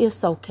about you.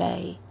 It's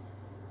okay.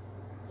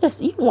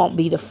 You won't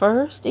be the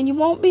first and you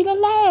won't be the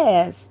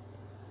last.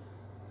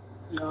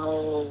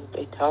 No,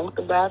 they talked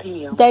about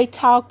him. They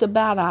talked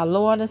about our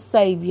Lord and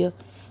Savior.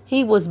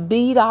 He was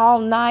beat all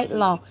night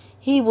long.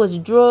 He was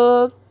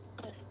drugged.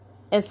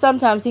 And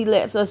sometimes he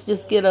lets us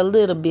just get a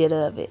little bit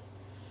of it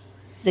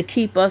to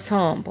keep us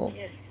humble.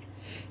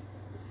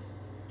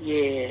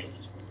 Yes.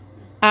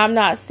 I'm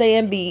not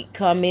saying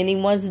become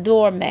anyone's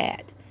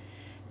doormat.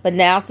 But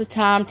now's the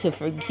time to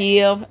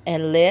forgive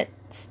and let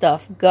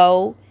stuff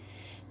go.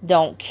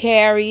 Don't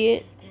carry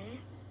it.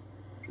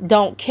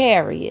 Don't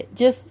carry it.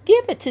 Just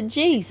give it to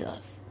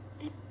Jesus.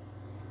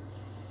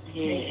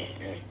 Yeah.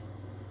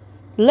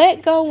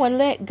 Let go and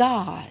let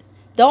God.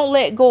 Don't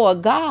let go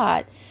of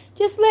God.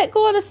 Just let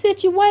go of the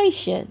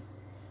situation.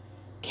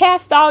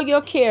 Cast all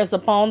your cares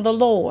upon the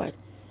Lord,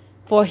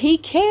 for he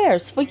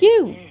cares for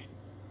you.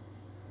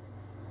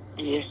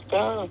 Yes,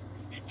 God.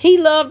 He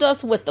loved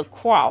us with the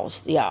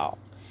cross, y'all.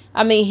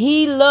 I mean,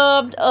 he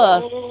loved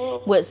us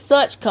with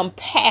such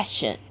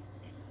compassion.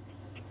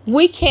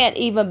 We can't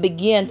even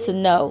begin to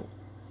know.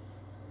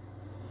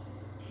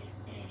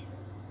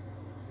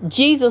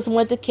 Jesus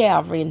went to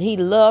Calvary and he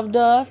loved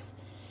us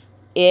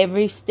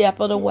every step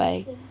of the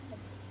way.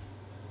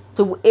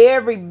 Through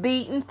every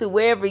beating,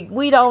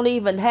 we don't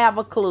even have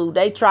a clue.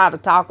 They try to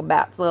talk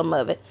about some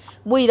of it.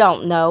 We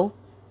don't know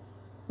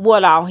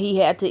what all he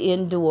had to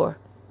endure.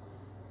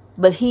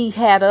 but he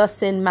had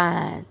us in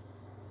mind.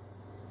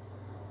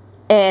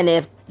 And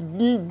if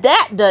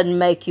that doesn't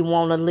make you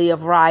want to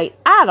live right,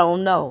 I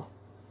don't know.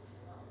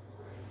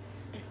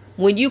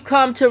 When you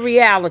come to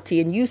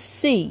reality and you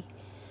see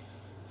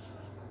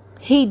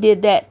he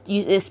did that,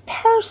 it's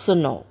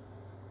personal,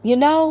 you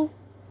know.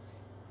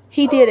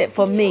 He did it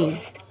for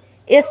me.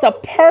 It's a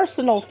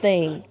personal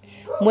thing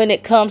when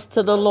it comes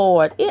to the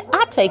Lord.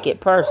 I take it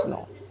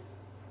personal.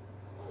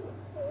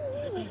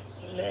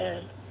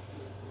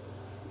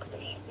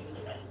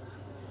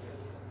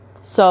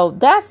 So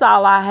that's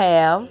all I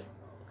have.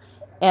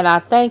 And I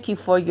thank you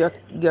for your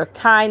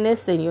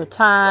kindness and your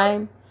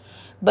time.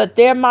 But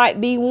there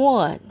might be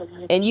one.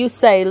 And you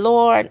say,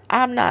 Lord,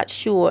 I'm not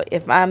sure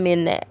if I'm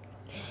in that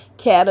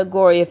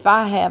category. If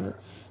I have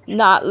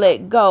not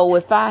let go.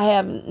 If I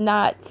have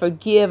not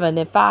forgiven.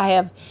 If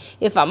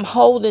I'm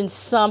holding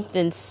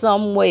something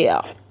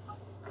somewhere.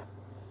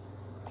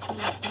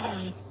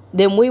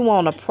 Then we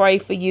want to pray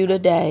for you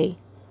today.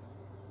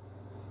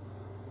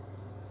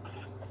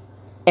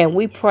 And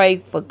we pray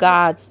for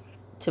God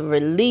to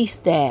release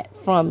that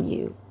from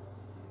you.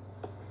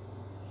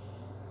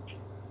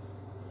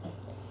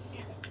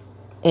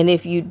 And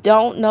if you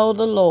don't know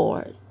the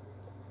Lord,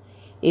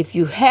 if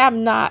you have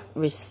not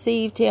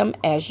received him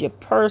as your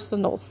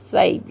personal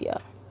Savior,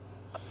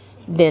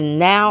 then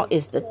now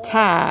is the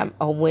time,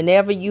 or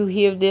whenever you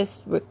hear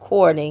this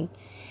recording,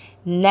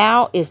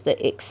 now is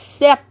the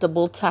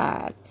acceptable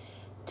time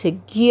to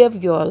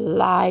give your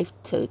life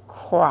to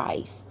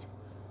Christ.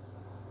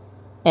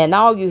 And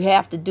all you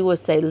have to do is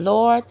say,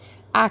 Lord,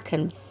 I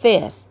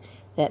confess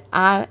that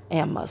I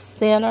am a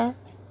sinner,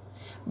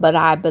 but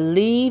I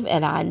believe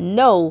and I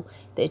know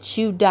that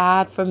you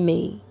died for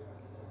me.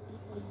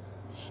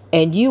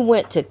 And you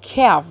went to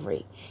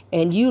Calvary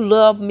and you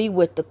loved me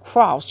with the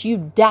cross.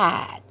 You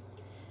died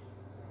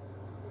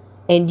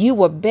and you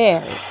were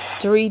buried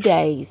 3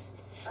 days.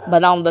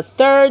 But on the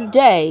 3rd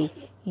day,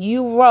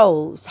 you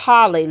rose.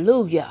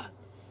 Hallelujah.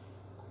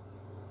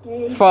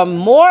 From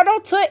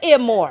mortal to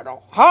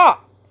immortal.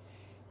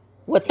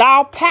 With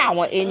all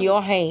power in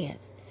your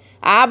hands.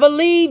 I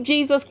believe,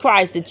 Jesus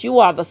Christ, that you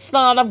are the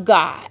Son of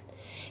God.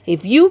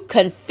 If you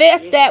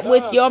confess that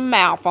with your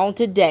mouth on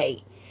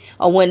today,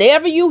 or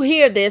whenever you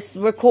hear this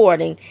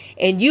recording,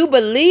 and you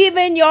believe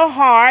in your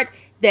heart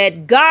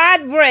that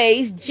God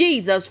raised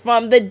Jesus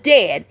from the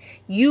dead,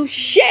 you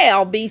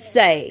shall be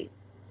saved.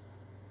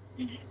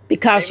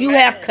 Because you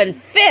have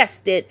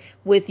confessed it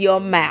with your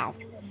mouth.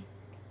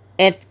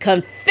 And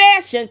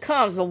confession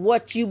comes from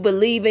what you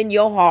believe in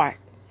your heart.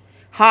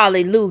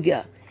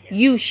 Hallelujah.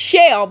 You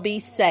shall be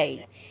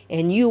saved.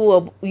 And you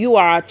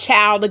are a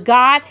child of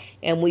God.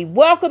 And we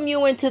welcome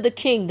you into the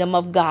kingdom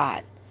of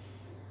God.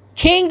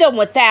 Kingdom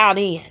without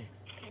end.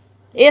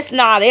 It's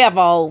not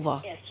ever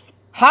over.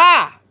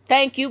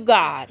 Thank you,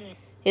 God.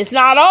 It's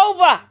not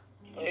over.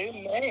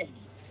 Amen.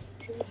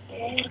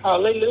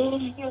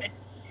 Hallelujah.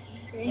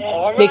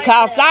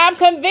 Because I'm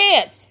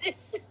convinced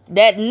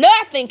that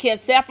nothing can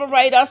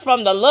separate us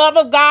from the love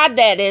of God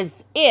that is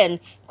in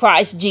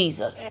Christ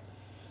Jesus.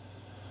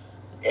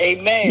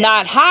 Amen.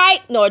 Not height,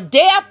 nor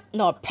depth,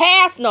 nor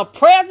past, nor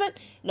present,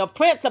 nor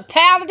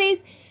principalities,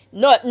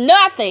 nor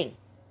nothing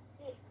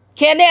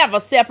can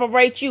ever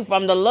separate you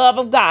from the love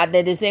of God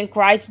that is in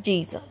Christ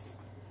Jesus.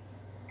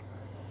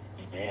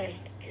 Amen.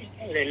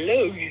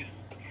 Hallelujah.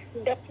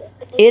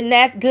 Isn't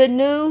that good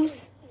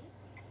news?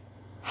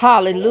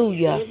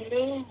 Hallelujah.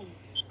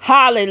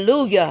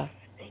 Hallelujah.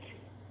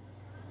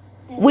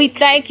 We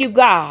thank you,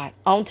 God,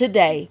 on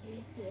today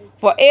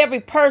for every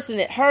person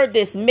that heard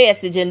this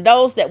message and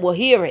those that will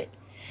hear it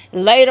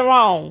later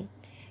on.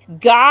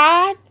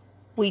 God,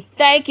 we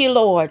thank you,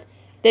 Lord,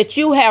 that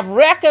you have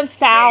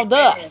reconciled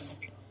us.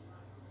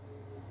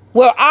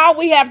 Where all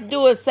we have to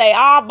do is say,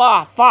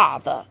 Abba,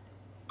 Father.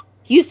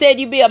 You said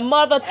you'd be a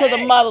mother to the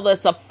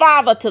motherless, a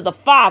father to the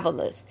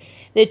fatherless,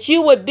 that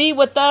you would be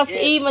with us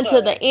even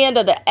to the end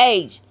of the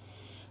age.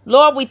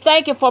 Lord, we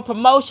thank you for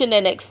promotion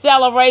and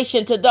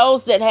acceleration to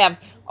those that have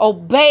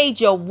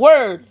obeyed your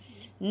word.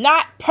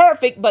 Not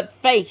perfect, but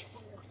faith.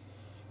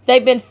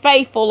 They've been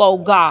faithful, oh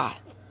God.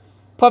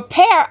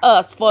 Prepare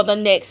us for the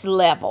next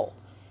level.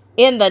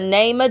 In the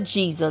name of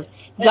Jesus.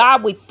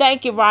 God, we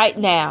thank you right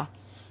now.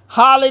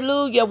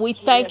 Hallelujah. We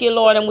thank you,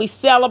 Lord, and we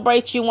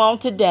celebrate you on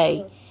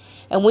today.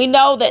 And we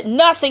know that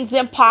nothing's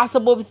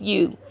impossible with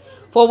you.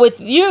 For with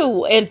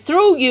you and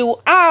through you,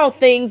 all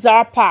things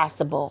are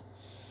possible.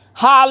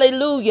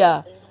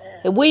 Hallelujah.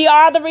 And we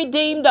are the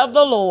redeemed of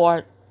the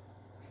Lord.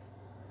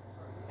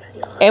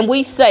 And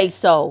we say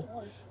so.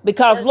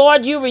 Because,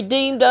 Lord, you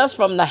redeemed us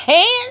from the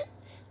hand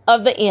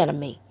of the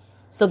enemy.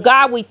 So,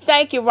 God, we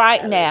thank you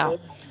right now.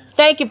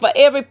 Thank you for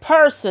every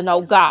person,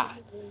 oh God.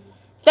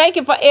 Thank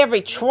you for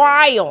every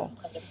trial.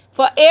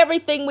 For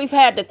everything we've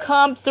had to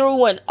come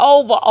through and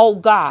over, oh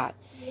God.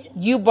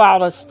 You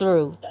brought us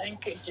through.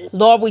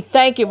 Lord, we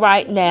thank you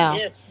right now.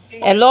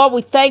 And Lord,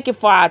 we thank you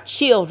for our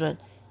children.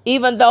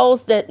 Even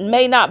those that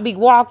may not be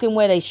walking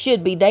where they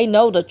should be, they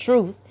know the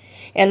truth.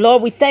 And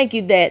Lord, we thank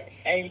you that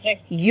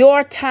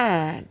your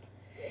time,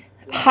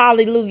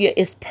 hallelujah,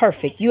 is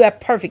perfect. You have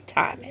perfect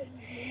timing.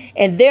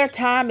 And their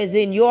time is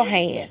in your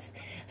hands.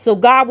 So,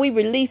 God, we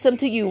release them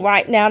to you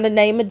right now in the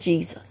name of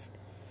Jesus.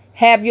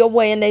 Have your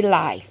way in their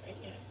life.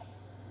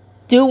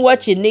 Do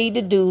what you need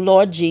to do,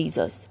 Lord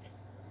Jesus.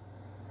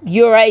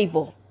 You're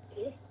able.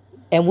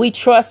 And we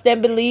trust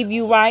and believe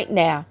you right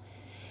now.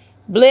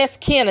 Bless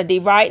Kennedy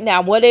right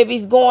now. Whatever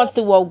he's going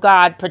through, oh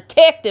God,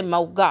 protect him,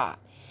 oh God.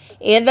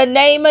 In the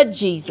name of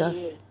Jesus.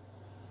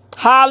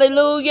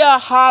 Hallelujah,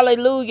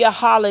 hallelujah,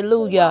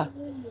 hallelujah.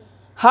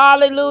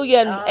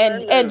 Hallelujah.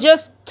 And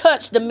just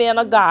touch the men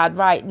of God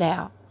right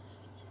now.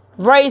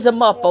 Raise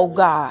them up, oh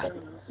God.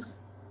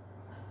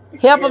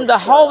 Help them to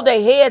hold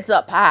their heads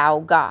up high,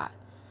 oh God.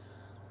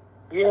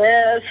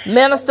 Yes.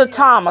 Minister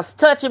Thomas,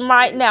 touch him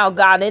right now,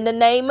 God, in the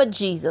name of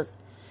Jesus.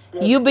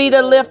 You be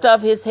the lift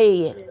of his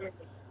head.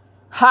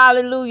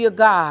 Hallelujah,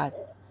 God.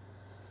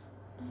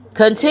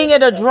 Continue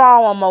to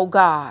draw him, oh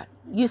God.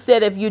 You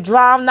said, if you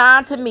draw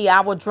nigh to me,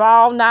 I will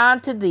draw nigh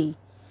to thee.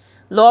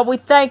 Lord, we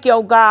thank you,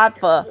 oh God,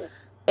 for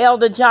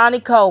Elder Johnny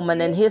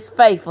Coleman and his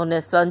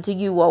faithfulness unto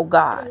you, oh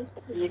God.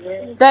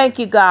 Thank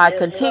you, God.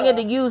 Continue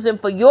to use him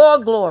for your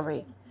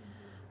glory.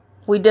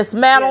 We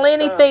dismantle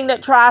anything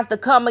that tries to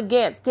come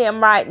against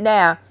him right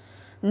now.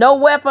 No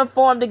weapon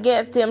formed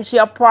against him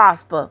shall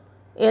prosper.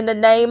 In the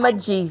name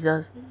of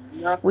Jesus.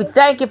 We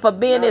thank you for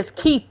being his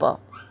keeper.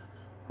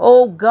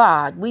 Oh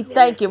God, we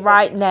thank you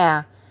right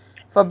now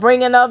for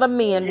bringing other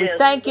men. We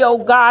thank you, oh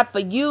God, for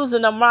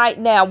using them right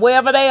now,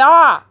 wherever they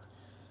are.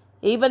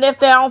 Even if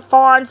they're on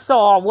foreign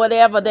soil,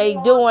 whatever they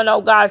doing,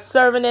 oh God,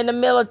 serving in the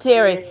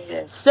military,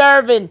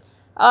 serving,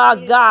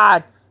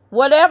 God,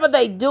 whatever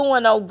they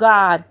doing, oh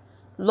God,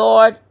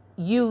 Lord,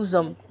 use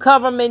them.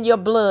 Cover them in your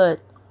blood.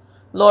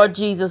 Lord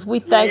Jesus, we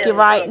thank you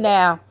right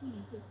now.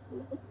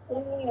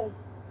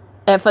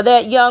 And for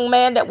that young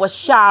man that was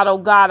shot, oh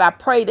God, I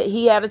pray that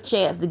he had a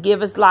chance to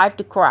give his life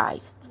to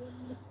Christ.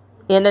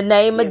 In the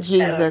name of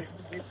Jesus.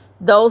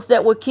 Those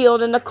that were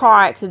killed in the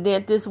car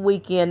accident this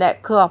weekend,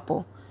 that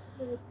couple,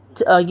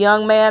 a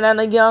young man and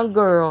a young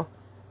girl.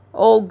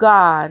 Oh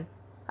God,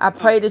 I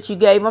pray that you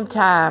gave them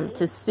time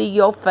to see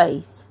your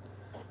face.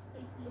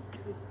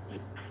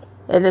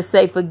 And to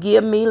say,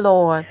 forgive me,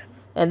 Lord.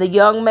 And the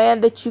young man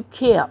that you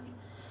kept.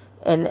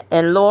 And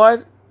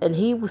Lord, and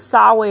he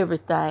saw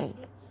everything.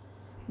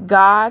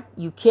 God,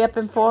 you kept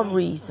him for a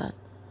reason.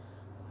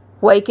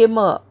 Wake him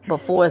up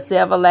before it's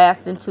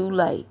everlasting too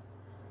late.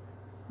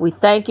 We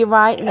thank you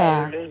right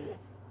now.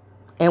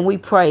 And we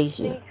praise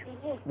you.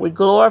 We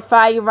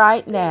glorify you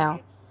right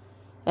now.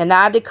 And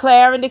I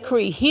declare and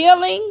decree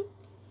healing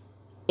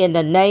in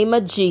the name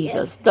of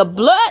Jesus. The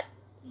blood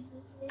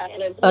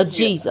of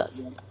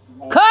Jesus.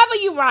 Cover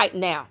you right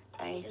now.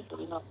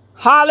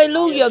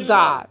 Hallelujah,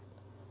 God.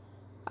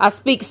 I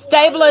speak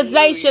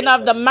stabilization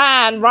of the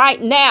mind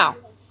right now.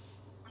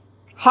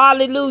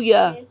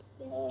 Hallelujah.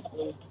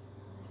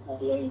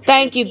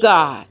 Thank you,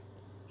 God.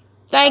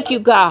 Thank you,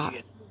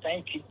 God.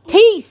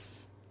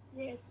 Peace.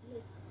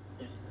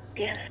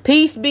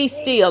 Peace be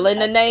still in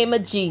the name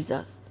of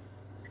Jesus.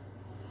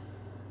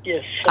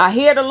 I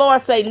hear the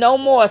Lord say no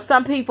more.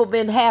 Some people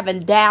been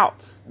having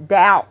doubts,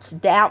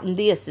 doubting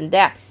this and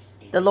that.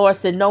 The Lord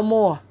said no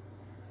more.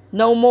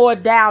 No more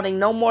doubting,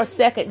 no more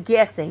second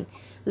guessing.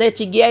 Let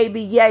your yea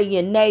be yea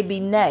and nay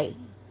be nay.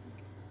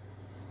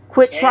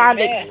 Quit trying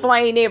to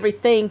explain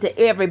everything to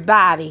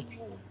everybody.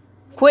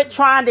 Quit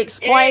trying to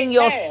explain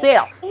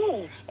yourself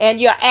and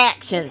your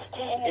actions.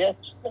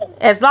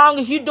 As long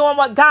as you're doing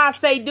what God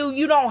say do,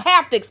 you don't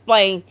have to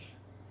explain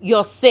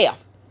yourself.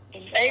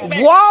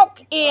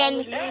 Walk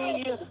in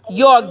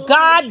your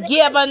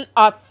God-given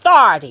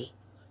authority.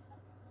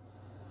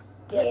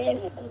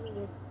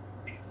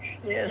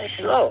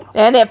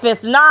 And if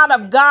it's not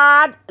of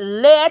God,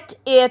 let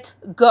it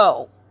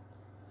go.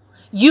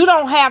 You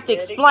don't have to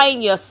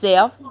explain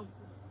yourself.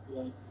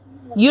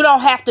 You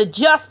don't have to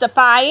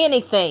justify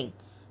anything.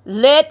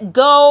 Let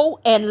go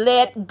and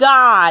let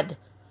God.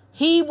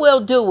 He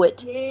will do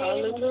it.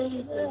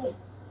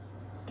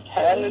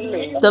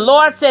 Hallelujah. The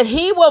Lord said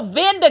he will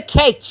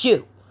vindicate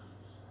you.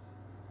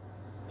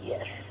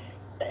 Yes.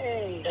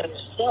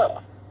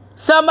 Sir.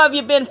 Some of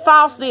you been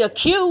falsely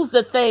accused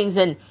of things,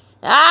 and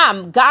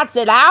God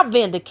said, I'll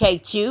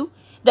vindicate you.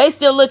 They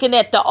still looking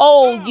at the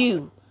old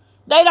you.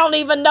 They don't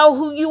even know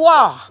who you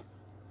are.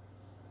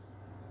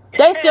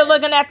 They still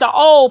looking at the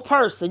old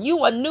person.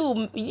 You are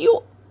new.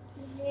 You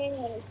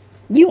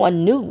are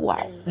new.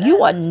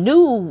 You are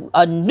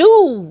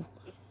new.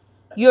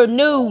 You're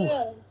new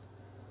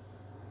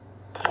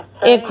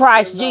in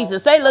Christ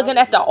Jesus. They looking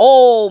at the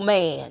old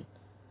man.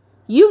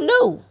 You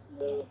new.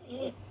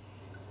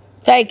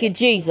 Thank you,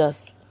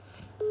 Jesus.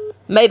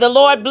 May the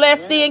Lord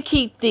bless thee and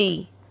keep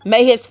thee.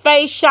 May his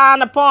face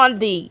shine upon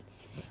thee.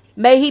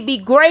 May he be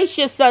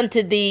gracious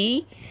unto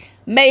thee.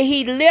 May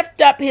he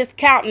lift up his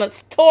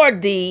countenance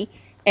toward thee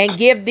and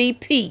give thee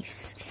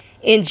peace.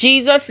 In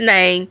Jesus'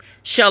 name,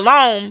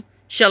 shalom,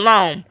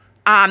 shalom,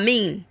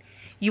 amen.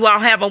 You all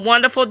have a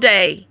wonderful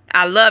day.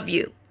 I love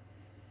you.